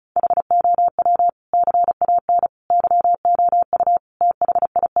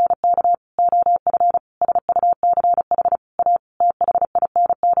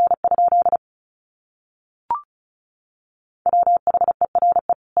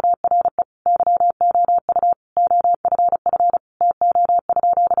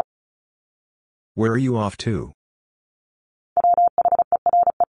 Where are you off to?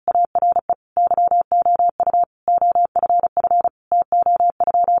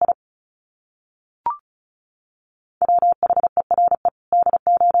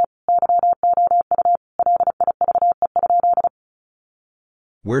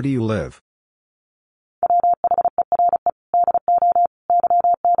 Where do you live?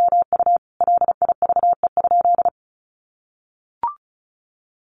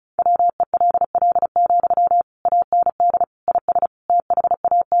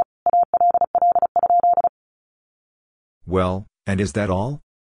 Well, and is that all?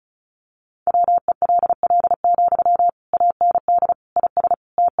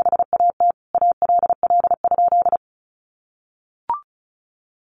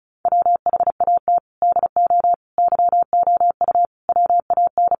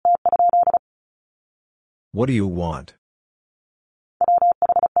 What do you want?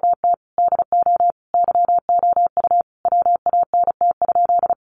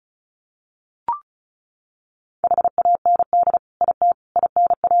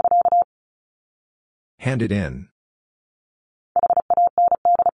 Hand it in.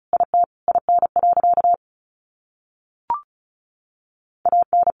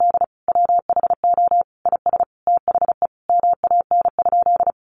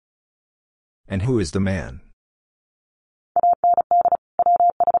 And who is the man?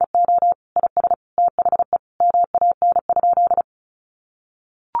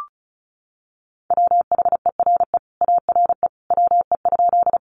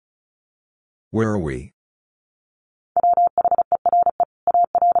 Where are we?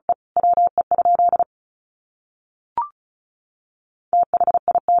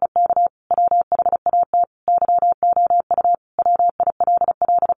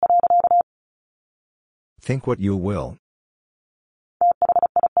 Think what you will.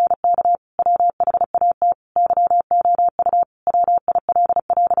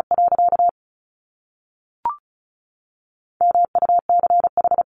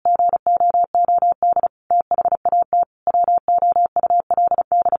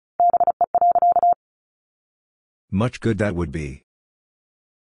 Much good that would be.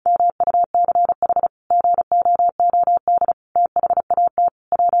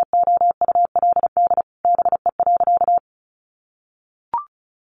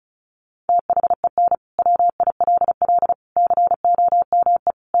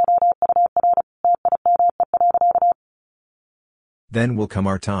 Then will come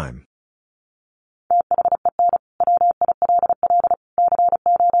our time.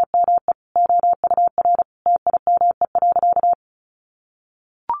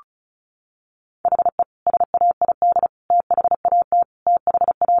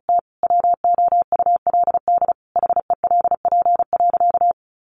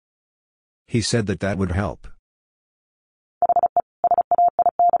 He said that that would help.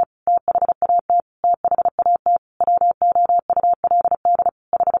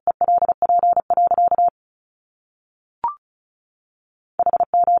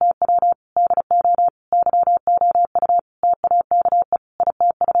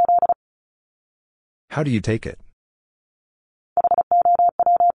 How do you take it?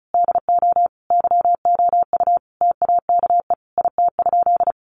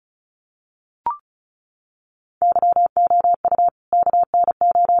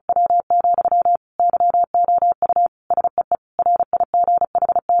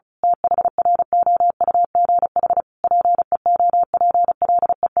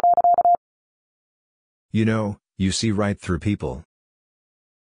 You see right through people.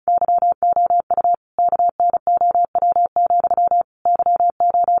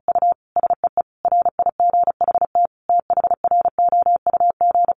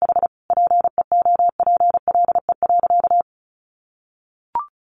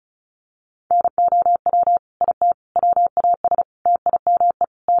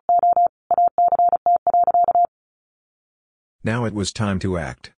 Now it was time to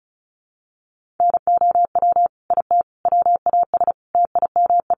act.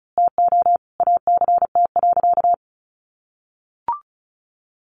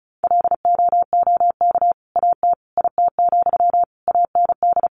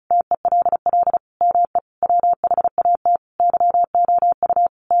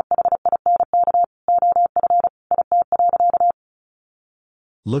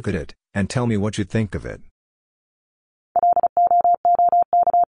 Look at it, and tell me what you think of it.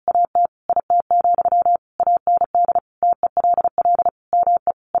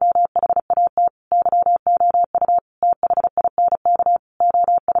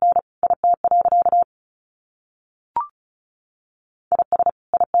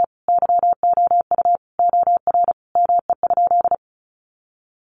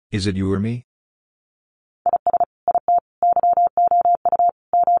 Is it you or me?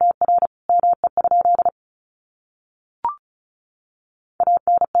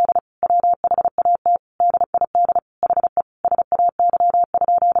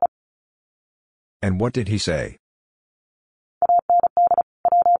 And what did he say?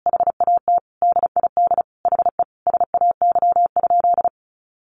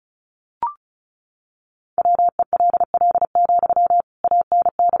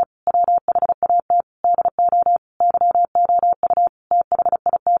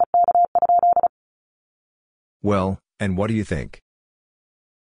 Well, and what do you think?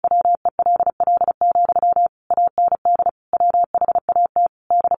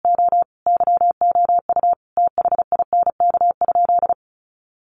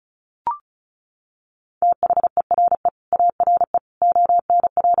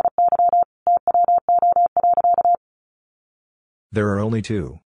 There are only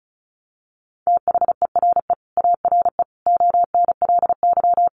two.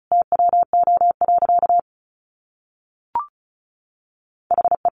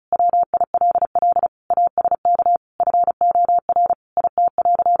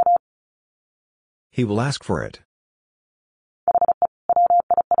 He will ask for it.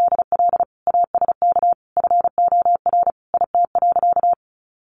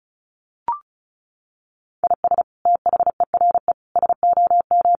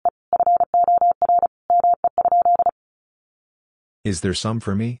 Is there some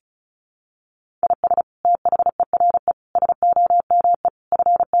for me?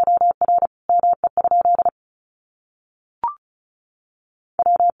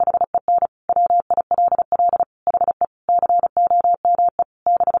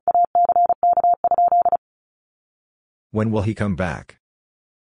 When will he come back?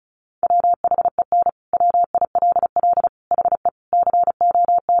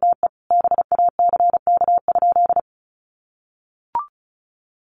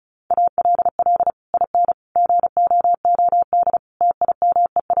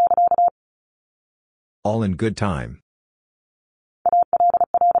 All in good time.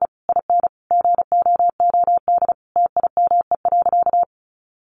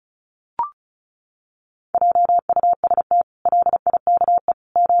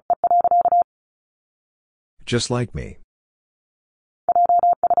 Just like me.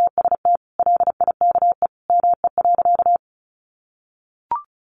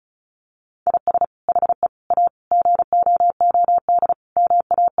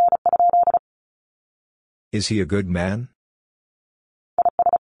 Is he a good man?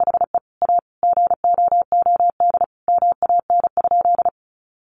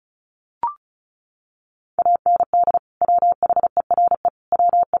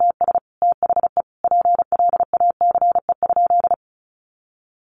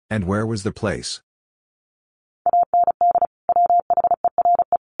 And where was the place?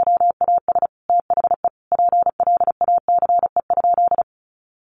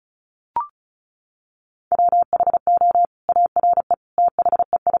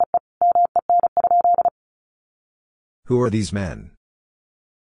 Who are these men?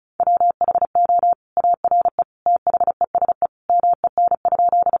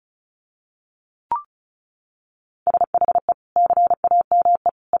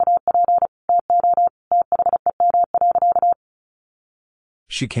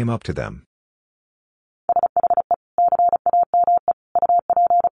 She came up to them.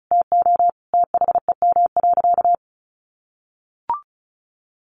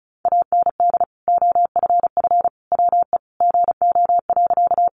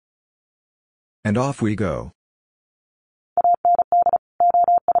 And off we go.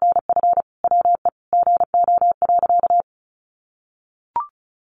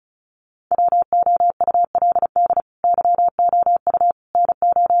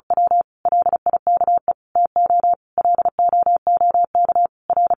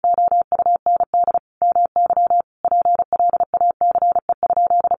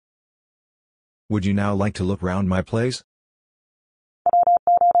 Would you now like to look round my place?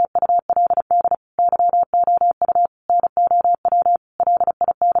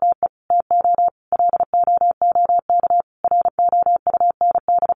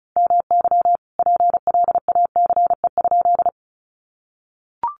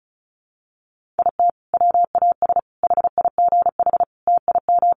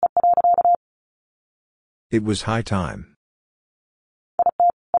 It was high time.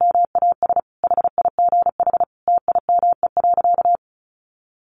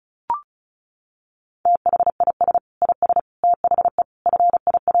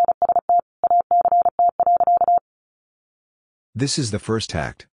 This is the first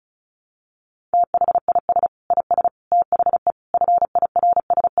act.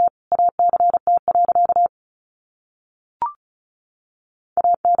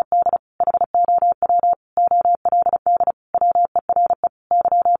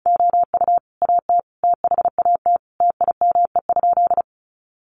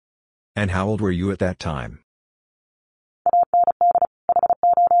 And how old were you at that time?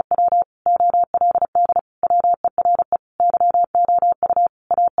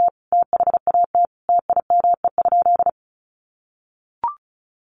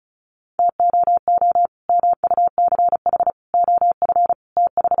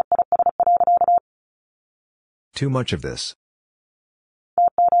 Too much of this.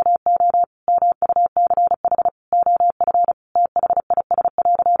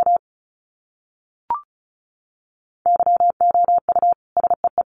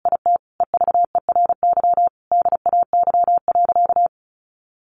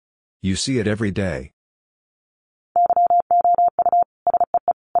 You see it every day.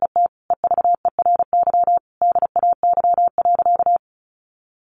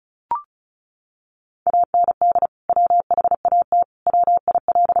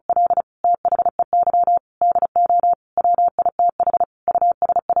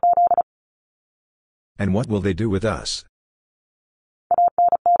 And what will they do with us?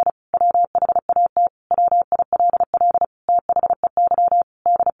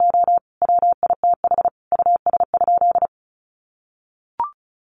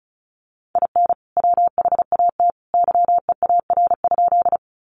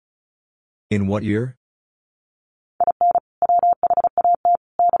 In what year?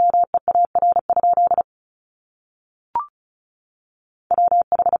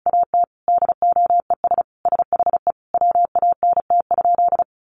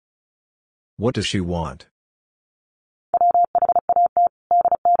 What does she want?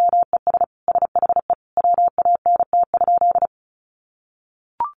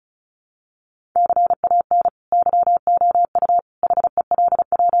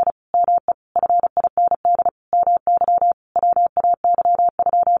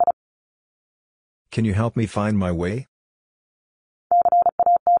 Can you help me find my way?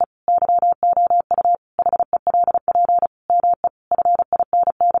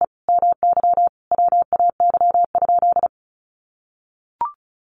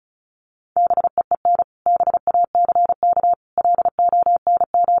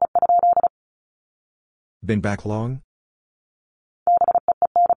 Been back long?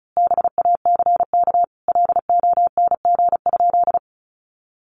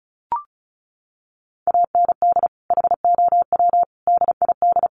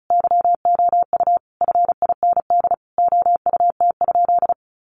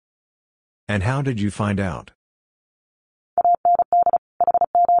 And how did you find out?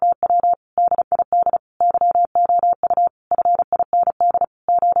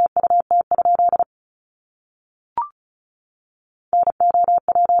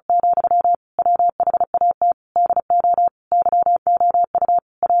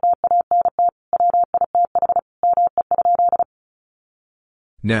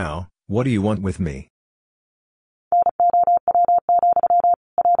 Now, what do you want with me?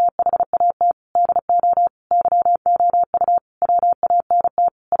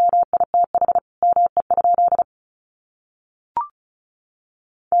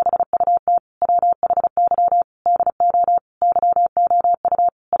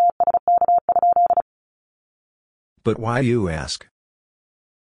 But why, you ask?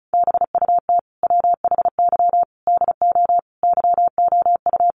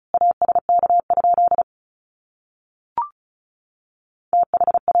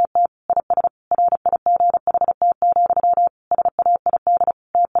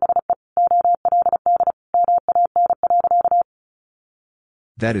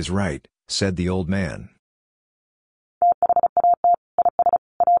 That is right, said the old man.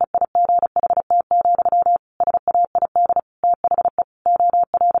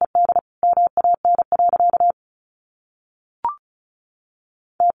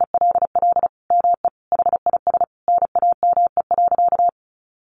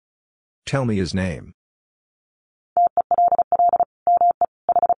 Tell me his name.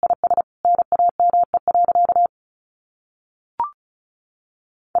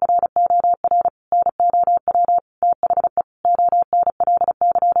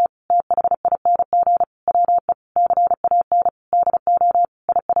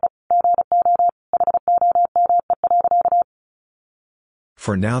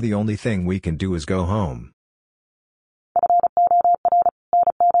 For now the only thing we can do is go home.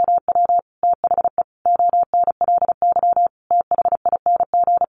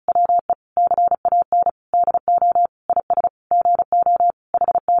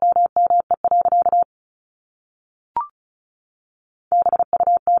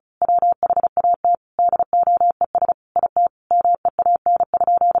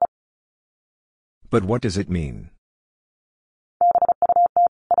 But what does it mean?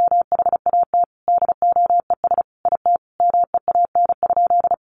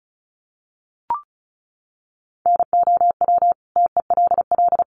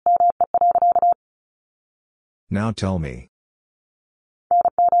 Now tell me.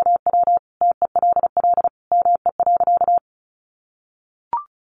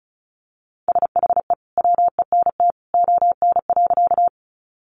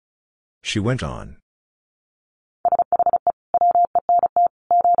 She went on.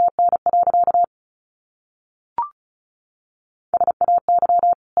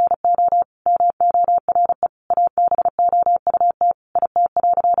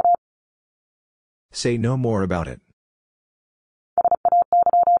 Say no more about it.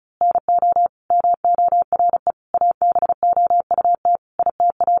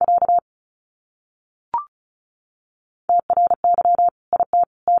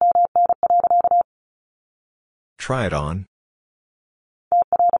 Try it on.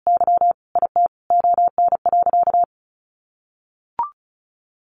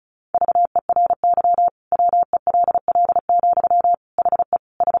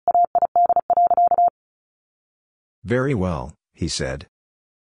 Very well, he said.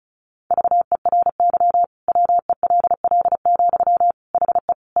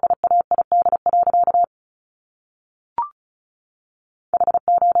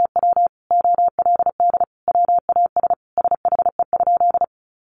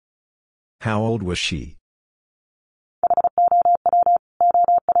 How old was she?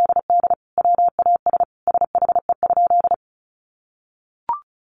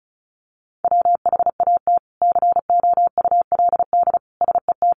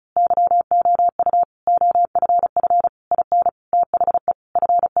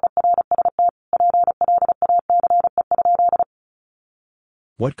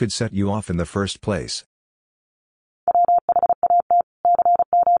 What could set you off in the first place?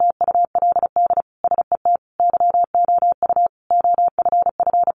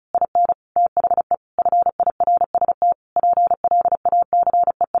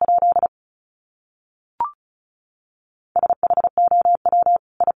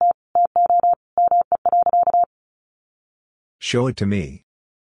 Show it to me.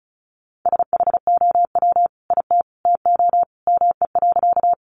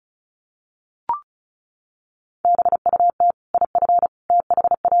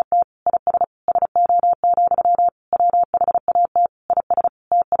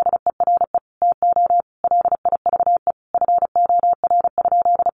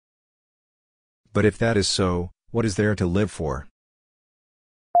 But if that is so, what is there to live for?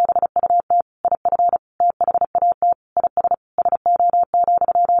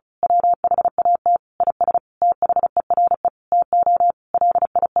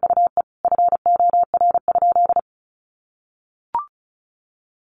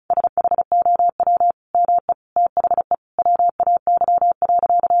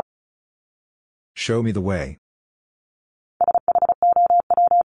 Show me the way.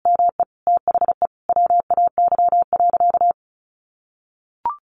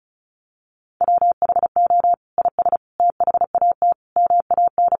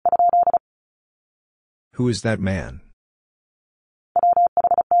 Who is that man?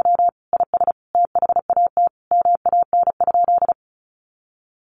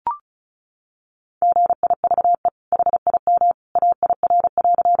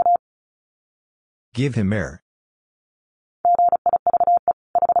 Give him air.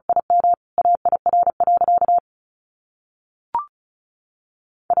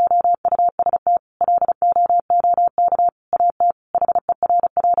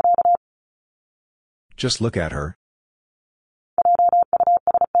 Just look at her.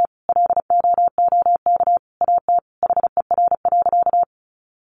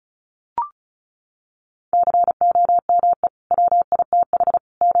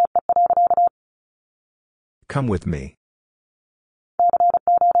 Come with me.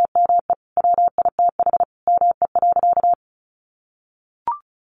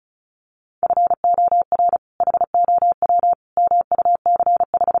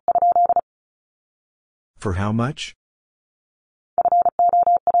 For how much?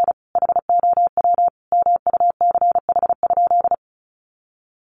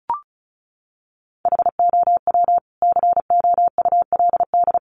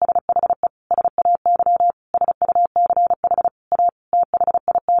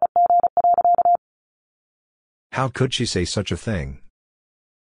 How could she say such a thing?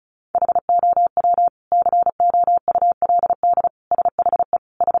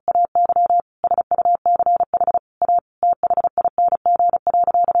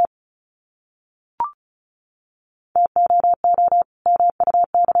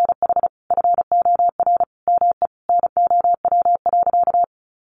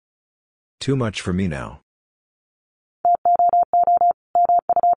 Too much for me now.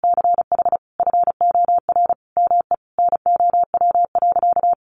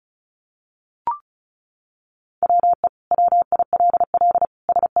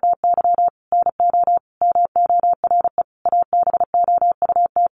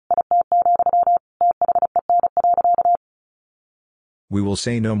 We will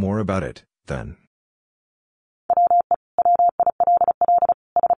say no more about it, then.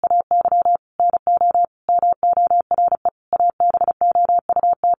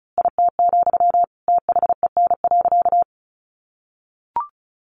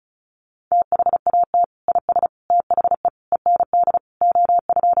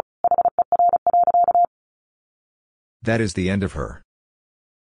 That is the end of her.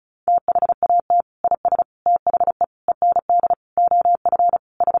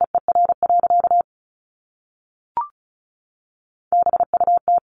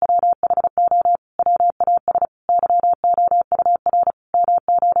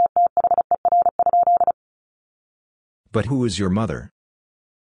 But who is your mother?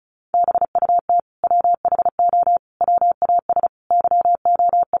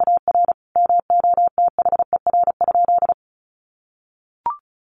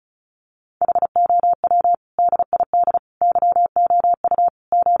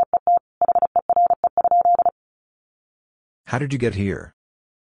 How did you get here?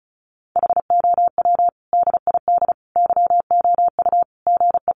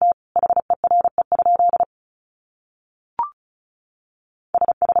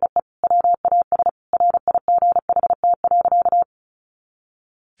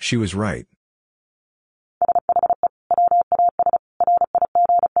 She was right.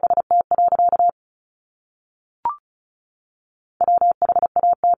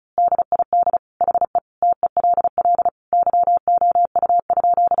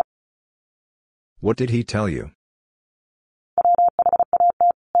 What did he tell you?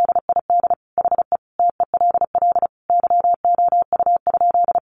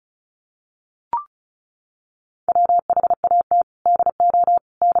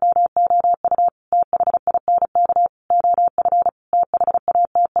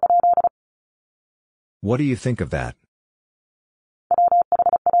 What do you think of that?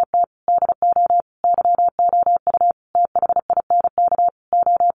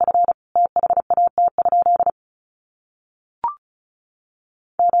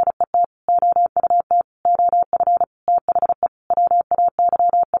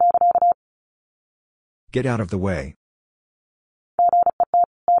 Get out of the way.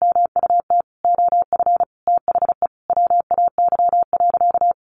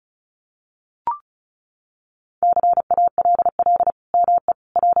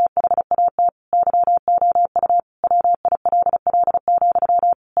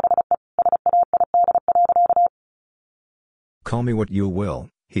 Call me what you will,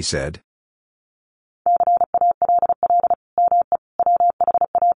 he said.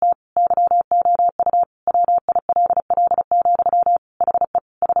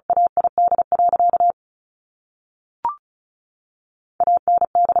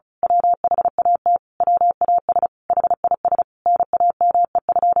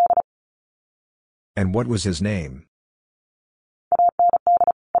 And what was his name?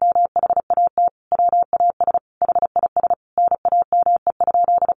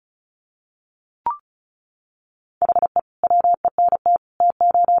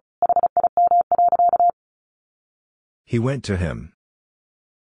 He went to him.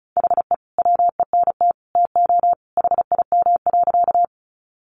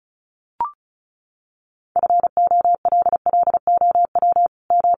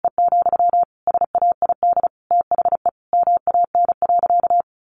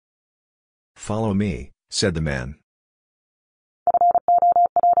 Follow me, said the man.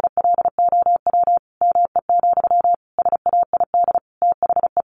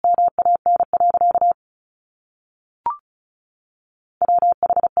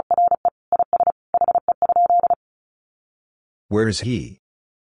 Where is he?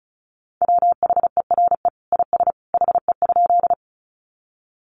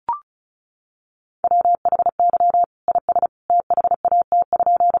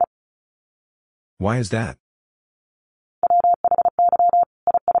 Why is that?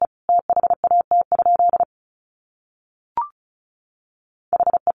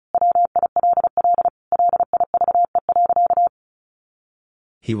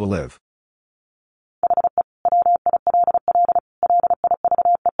 He will live.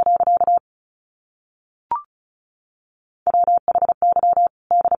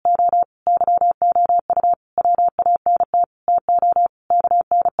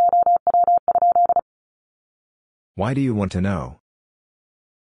 Why do you want to know?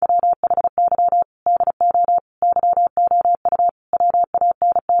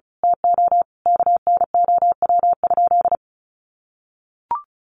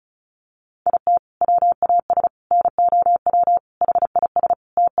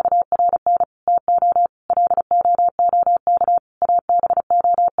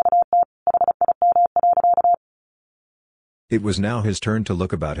 It was now his turn to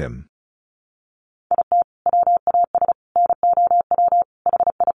look about him.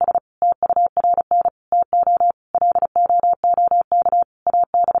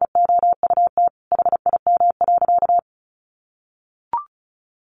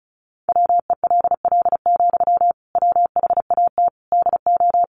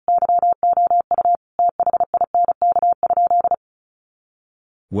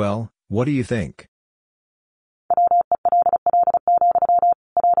 Well, what do you think?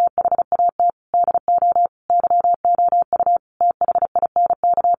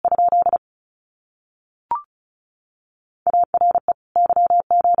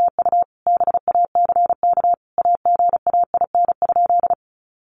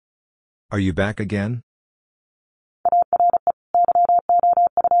 Are you back again?